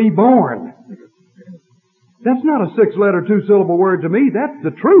were reborn, that's not a 6-letter, 2-syllable word to me. That's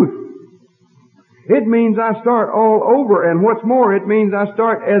the truth. It means I start all over, and what's more, it means I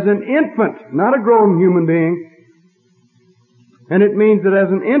start as an infant, not a grown human being. And it means that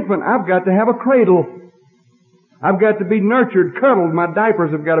as an infant, I've got to have a cradle. I've got to be nurtured, cuddled. My diapers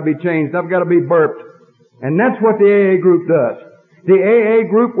have got to be changed. I've got to be burped. And that's what the AA group does. The AA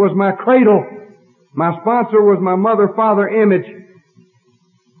group was my cradle. My sponsor was my mother-father image.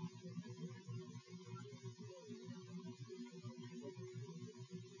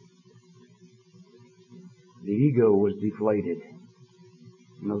 The ego was deflated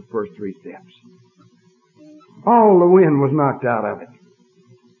in those first 3 steps. All the wind was knocked out of it.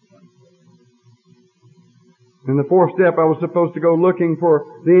 In the 4th step, I was supposed to go looking for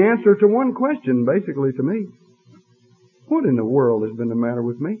the answer to one question, basically to me. What in the world has been the matter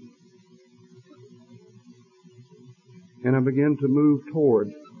with me? And I began to move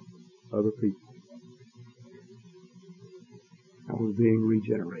toward other people. I was being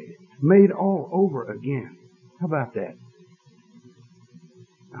regenerated. Made all over again. How about that?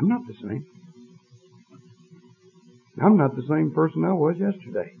 I'm not the same. I'm not the same person I was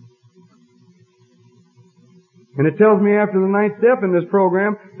yesterday. And it tells me after the 9th step in this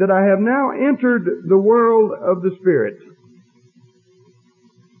program that I have now entered the world of the Spirit.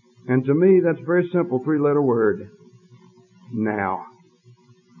 And to me, that's a very simple 3-letter word. Now.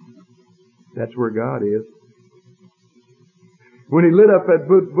 That's where God is. When he lit up that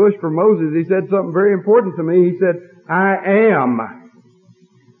bush for Moses, he said something very important to me. He said, I am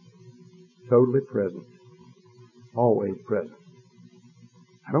totally present. Always present.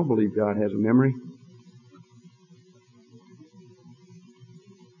 I don't believe God has a memory.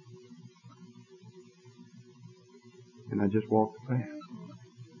 And I just walk the path.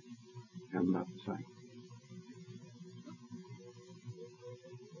 I'm not the same.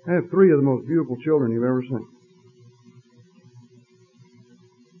 I have 3 of the most beautiful children you've ever seen.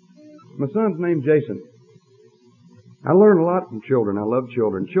 My son's named Jason. I learn a lot from children. I love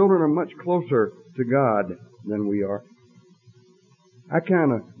children. Children are much closer to God than we are. I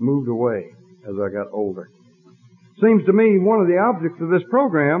kind of moved away as I got older. Seems to me one of the objects of this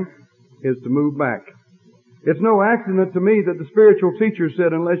program is to move back. It's no accident to me that the spiritual teacher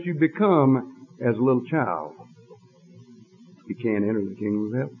said, unless you become as a little child, you can't enter the kingdom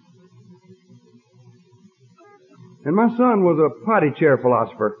of heaven. And my son was a potty chair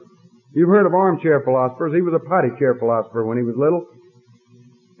philosopher. You've heard of armchair philosophers. He was a potty chair philosopher when he was little.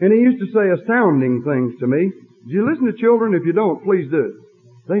 And he used to say astounding things to me. Do you listen to children? If you don't, please do.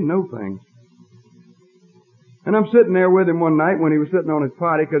 They know things. And I'm sitting there with him one night when he was sitting on his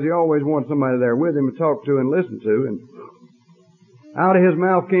potty, because he always wanted somebody there with him to talk to and listen to. And out of his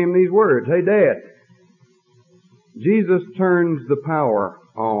mouth came these words, Hey, Dad, Jesus turns the power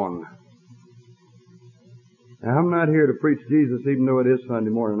on. Now, I'm not here to preach Jesus, even though it is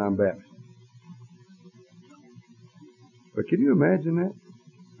Sunday morning and I'm Baptist. But can you imagine that?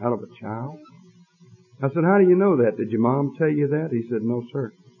 Out of a child? I said, how do you know that? Did your mom tell you that? He said, no,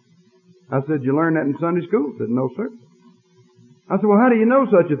 sir. I said, you learned that in Sunday school? He said, no, sir. I said, well, how do you know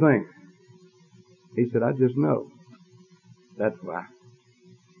such a thing? He said, I just know. That's why.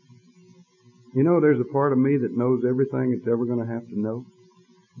 You know, there's a part of me that knows everything it's ever going to have to know.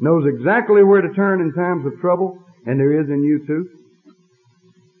 Knows exactly where to turn in times of trouble, and there is in you too.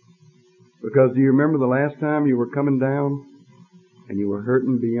 Because do you remember the last time you were coming down and you were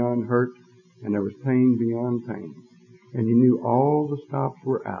hurting beyond hurt and there was pain beyond pain and you knew all the stops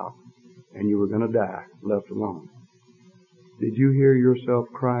were out and you were going to die left alone? Did you hear yourself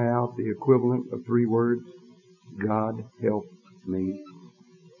cry out the equivalent of 3 words? God help me.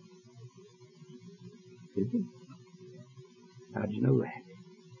 Did you? How'd you know that?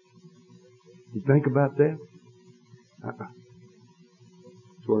 You think about that? That's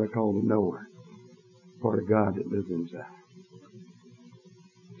what I call the knower. Part of God that lives inside.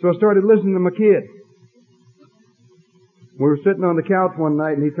 So I started listening to my kid. We were sitting on the couch one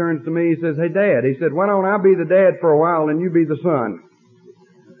night and he turns to me, he says, Hey, Dad. He said, why don't I be the dad for a while and you be the son?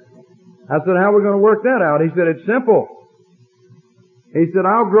 I said, how are we going to work that out? He said, it's simple. He said,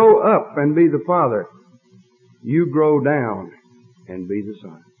 I'll grow up and be the father. You grow down and be the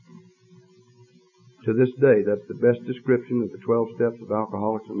son. To this day, that's the best description of the 12 steps of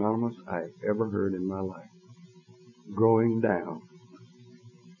Alcoholics Anonymous I have ever heard in my life. Growing down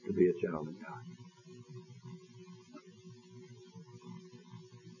to be a child of God.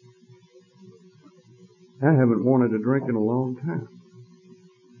 I haven't wanted a drink in a long time.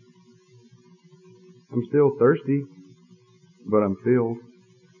 I'm still thirsty, but I'm filled.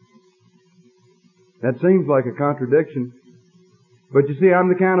 That seems like a contradiction. But you see, I'm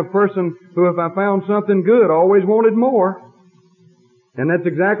the kind of person who, if I found something good, always wanted more. And that's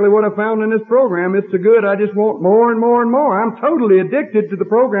exactly what I found in this program. It's so good, I just want more and more and more. I'm totally addicted to the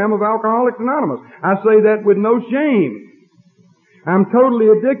program of Alcoholics Anonymous. I say that with no shame. I'm totally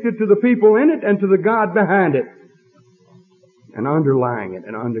addicted to the people in it and to the God behind it. And underlying it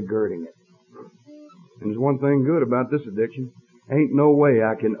and undergirding it. And there's one thing good about this addiction. Ain't no way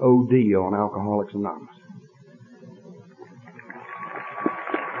I can OD on Alcoholics Anonymous.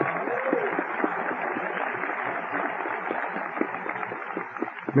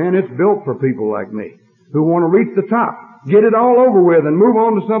 Man, it's built for people like me who want to reach the top, get it all over with, and move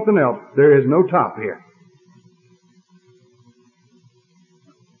on to something else. There is no top here.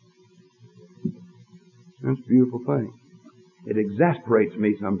 That's a beautiful thing. It exasperates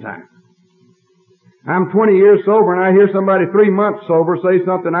me sometimes. I'm 20 years sober and I hear somebody 3 months sober say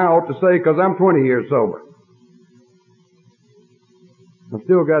something I ought to say because I'm 20 years sober. I've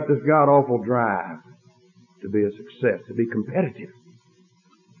still got this god-awful drive to be a success, to be competitive,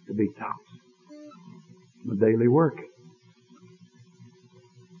 to be tops. My daily work.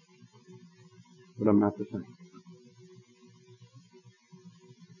 But I'm not the same.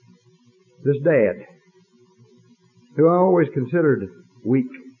 This dad, who I always considered weak,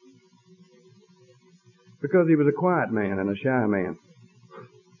 because he was a quiet man and a shy man,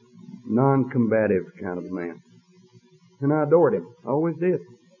 non-combative kind of a man. And I adored him. I always did.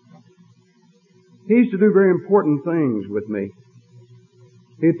 He used to do very important things with me.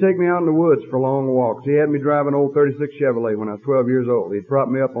 He'd take me out in the woods for long walks. He had me drive an old 36 Chevrolet when I was 12 years old. He'd prop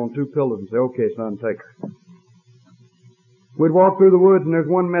me up on 2 pillows and say, "Okay, son, take her." We'd walk through the woods, and there's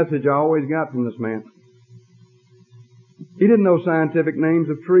one message I always got from this man. He didn't know scientific names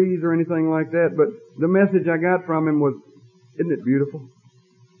of trees or anything like that, but the message I got from him was, "Isn't it beautiful?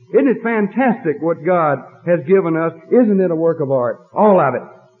 Isn't it fantastic what God has given us? Isn't it a work of art? All of it."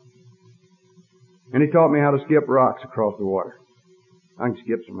 And he taught me how to skip rocks across the water. I can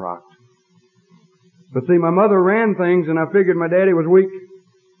skip some rocks. But see, my mother ran things, and I figured my daddy was weak.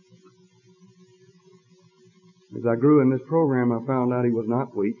 As I grew in this program, I found out he was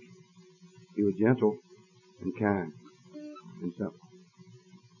not weak. He was gentle and kind and simple.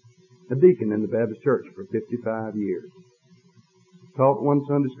 A deacon in the Baptist church for 55 years. Taught one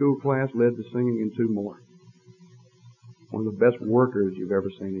Sunday school class, led the singing in 2 more. One of the best workers you've ever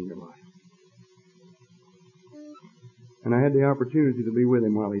seen in your life. And I had the opportunity to be with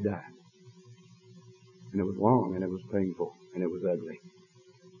him while he died. And it was long, and it was painful, and it was ugly.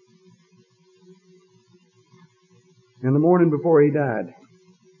 And the morning before he died,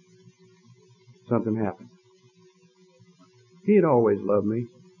 something happened. He had always loved me,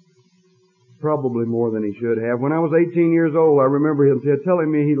 probably more than he should have. When I was 18 years old, I remember him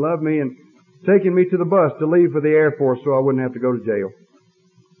telling me he loved me and taking me to the bus to leave for the Air Force so I wouldn't have to go to jail.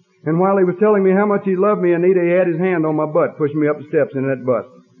 And while he was telling me how much he loved me, Anita, he had his hand on my butt, pushing me up the steps in that bus.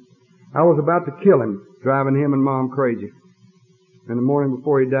 I was about to kill him, driving him and Mom crazy. And the morning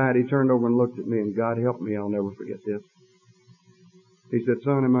before he died, he turned over and looked at me, and God help me, I'll never forget this. He said,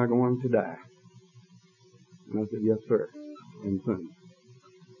 "Son, am I going to die?" And I said, "Yes, sir, and soon."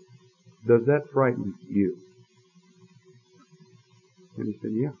 "Does that frighten you?" And he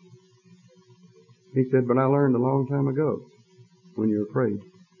said, "Yeah." He said, "But I learned a long time ago, when you're afraid,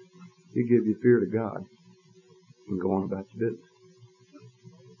 you give your fear to God and go on about your business."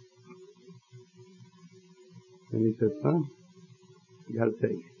 And he said, "Son, I got to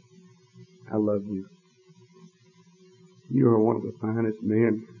tell you, I love you. You are one of the finest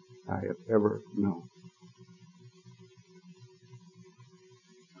men I have ever known."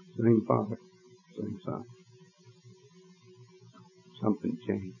 Same father, same son. Something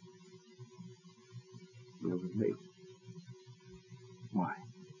changed. And it was me. Why?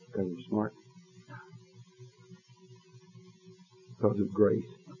 Because I'm smart? Because of grace.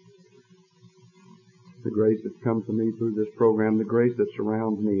 The grace that's come to me through this program, the grace that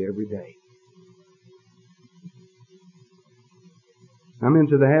surrounds me every day. I'm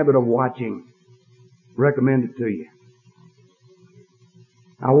into the habit of watching. Recommend it to you.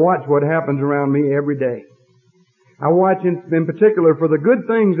 I watch what happens around me every day. I watch in particular for the good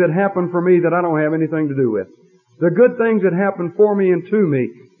things that happen for me that I don't have anything to do with. The good things that happen for me and to me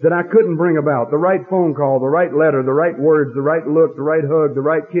that I couldn't bring about. The right phone call, the right letter, the right words, the right look, the right hug, the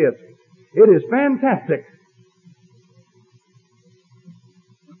right kiss. It is fantastic.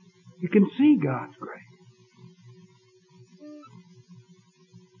 You can see God's grace.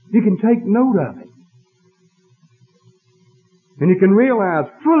 You can take note of it. And you can realize,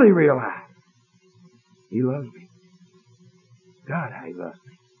 fully realize, He loves me. God, how He loves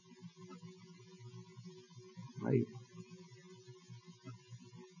me. Amazing.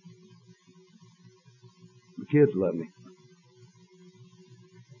 The kids love me.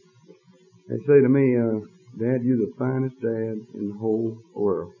 They say to me, "Dad, you're the finest dad in the whole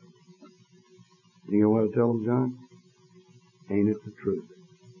world." And you know what I tell them, John? Ain't it the truth?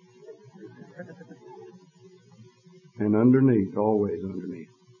 And underneath, always underneath,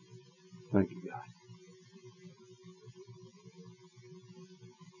 thank you, God.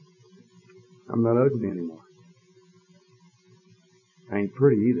 I'm not ugly anymore. I ain't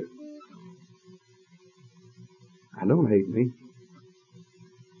pretty either. I don't hate me.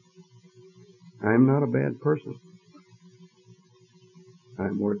 I am not a bad person. I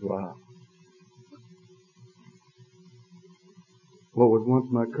am worthwhile. What was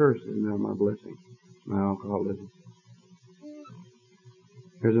once my curse is now my blessing, my alcoholism.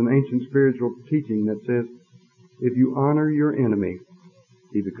 There's an ancient spiritual teaching that says, if you honor your enemy,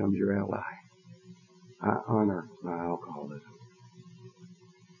 he becomes your ally. I honor my alcoholism.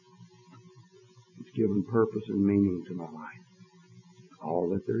 It's given purpose and meaning to my life. All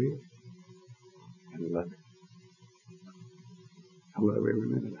that there is. And I love it. I love every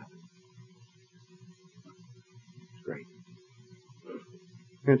minute of it. It's great.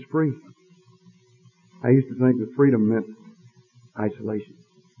 And it's free. I used to think that freedom meant isolation.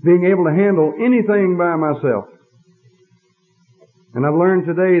 Being able to handle anything by myself. And I've learned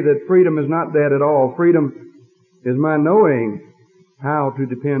today that freedom is not that at all. Freedom is my knowing how to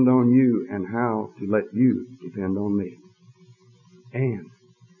depend on you and how to let you depend on me. And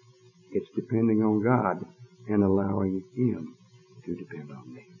it's depending on God and allowing Him to depend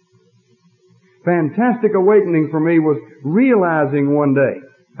on me. Fantastic awakening for me was realizing one day,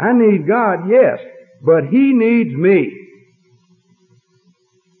 I need God, yes, but He needs me.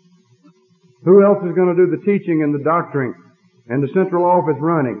 Who else is going to do the teaching and the doctoring and the central office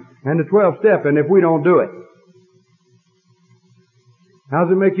running and the 12-stepping if we don't do it? How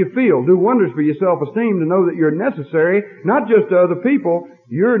does it make you feel? Do wonders for your self-esteem to know that you're necessary, not just to other people,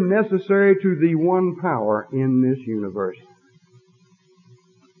 you're necessary to the one power in this universe.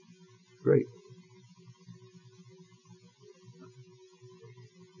 Great.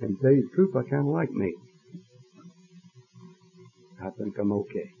 And to tell you the truth, I kind of like me. I think I'm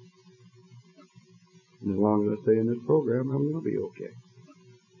okay. And as long as I stay in this program, I'm going to be okay.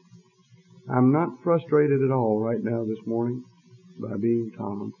 I'm not frustrated at all right now this morning by being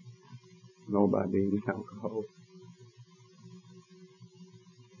Tom, nor by being alcohol.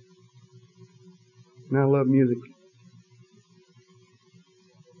 And I love music.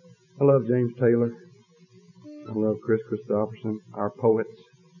 I love James Taylor. I love Chris Christopherson, our poets.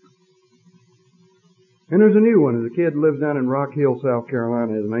 And there's a new one. There's a kid who lives down in Rock Hill, South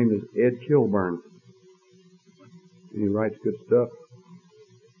Carolina. His name is Ed Kilburn. And he writes good stuff.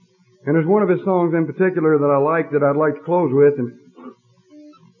 And there's one of his songs in particular that I like that I'd like to close with. And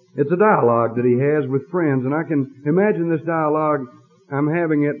it's a dialogue that he has with friends. And I can imagine this dialogue, I'm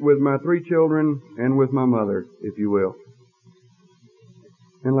having it with my 3 children and with my mother, if you will.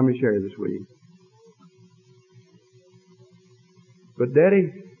 And let me share this with you. But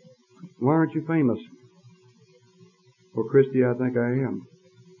Daddy, why aren't you famous? Well, Christy, I think I am.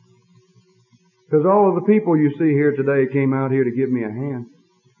 Because all of the people you see here today came out here to give me a hand.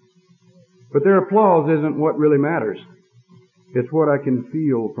 But their applause isn't what really matters. It's what I can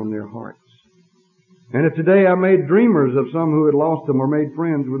feel from their hearts. And if today I made dreamers of some who had lost them or made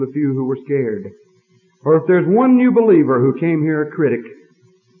friends with a few who were scared, or if there's one new believer who came here a critic,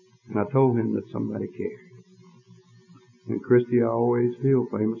 and I told him that somebody cared. And Christy, I always feel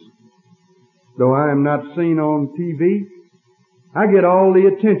famous. Though I am not seen on TV, I get all the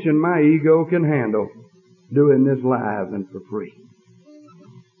attention my ego can handle doing this live and for free.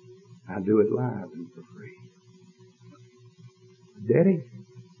 I do it live and for free. Daddy,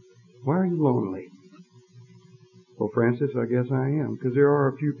 why are you lonely? Well, Francis, I guess I am, because there are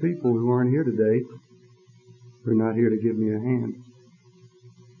a few people who aren't here today who are not here to give me a hand.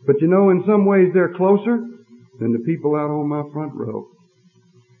 But you know, in some ways they're closer than the people out on my front row.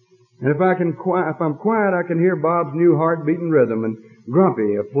 And if I'm quiet, I can hear Bob's new heart-beating rhythm and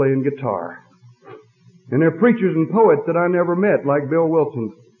Grumpy playing guitar. And there are preachers and poets that I never met, like Bill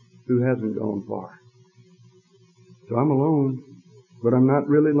Wilson, who hasn't gone far. So I'm alone, but I'm not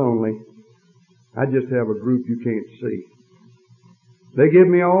really lonely. I just have a group you can't see. They give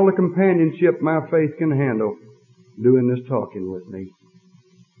me all the companionship my faith can handle, doing this talking with me.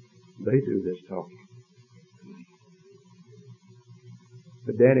 They do this talking.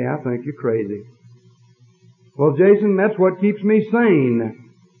 But Daddy, I think you're crazy. Well, Jason, that's what keeps me sane.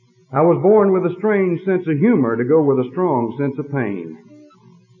 I was born with a strange sense of humor to go with a strong sense of pain.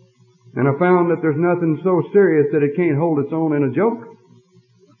 And I found that there's nothing so serious that it can't hold its own in a joke.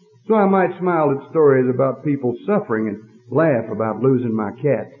 So I might smile at stories about people suffering and laugh about losing my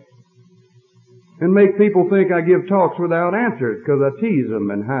cat. And make people think I give talks without answers because I tease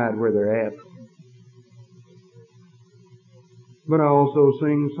them and hide where they're at. But I also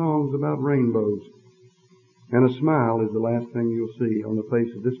sing songs about rainbows. And a smile is the last thing you'll see on the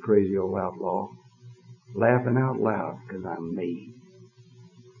face of this crazy old outlaw. Laughing out loud because I'm me.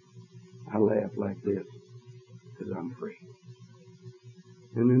 I laugh like this because I'm free.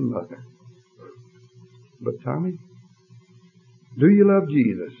 And then Mother. But Tommy, do you love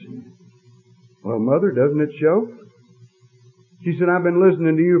Jesus? Well, Mother, doesn't it show? She said, I've been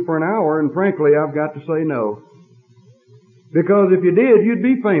listening to you for an hour, and frankly, I've got to say no. Because if you did, you'd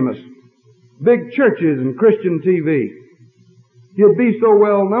be famous. Big churches and Christian TV. You'd be so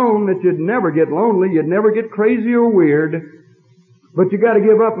well known that you'd never get lonely, you'd never get crazy or weird. But you got to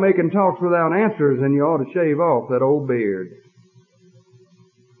give up making talks without answers, and you ought to shave off that old beard.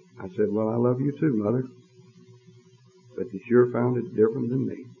 I said, well, I love you too, Mother. But you sure found it different than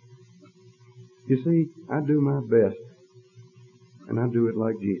me. You see, I do my best, and I do it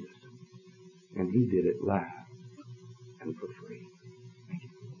like Jesus. And He did it live and for free.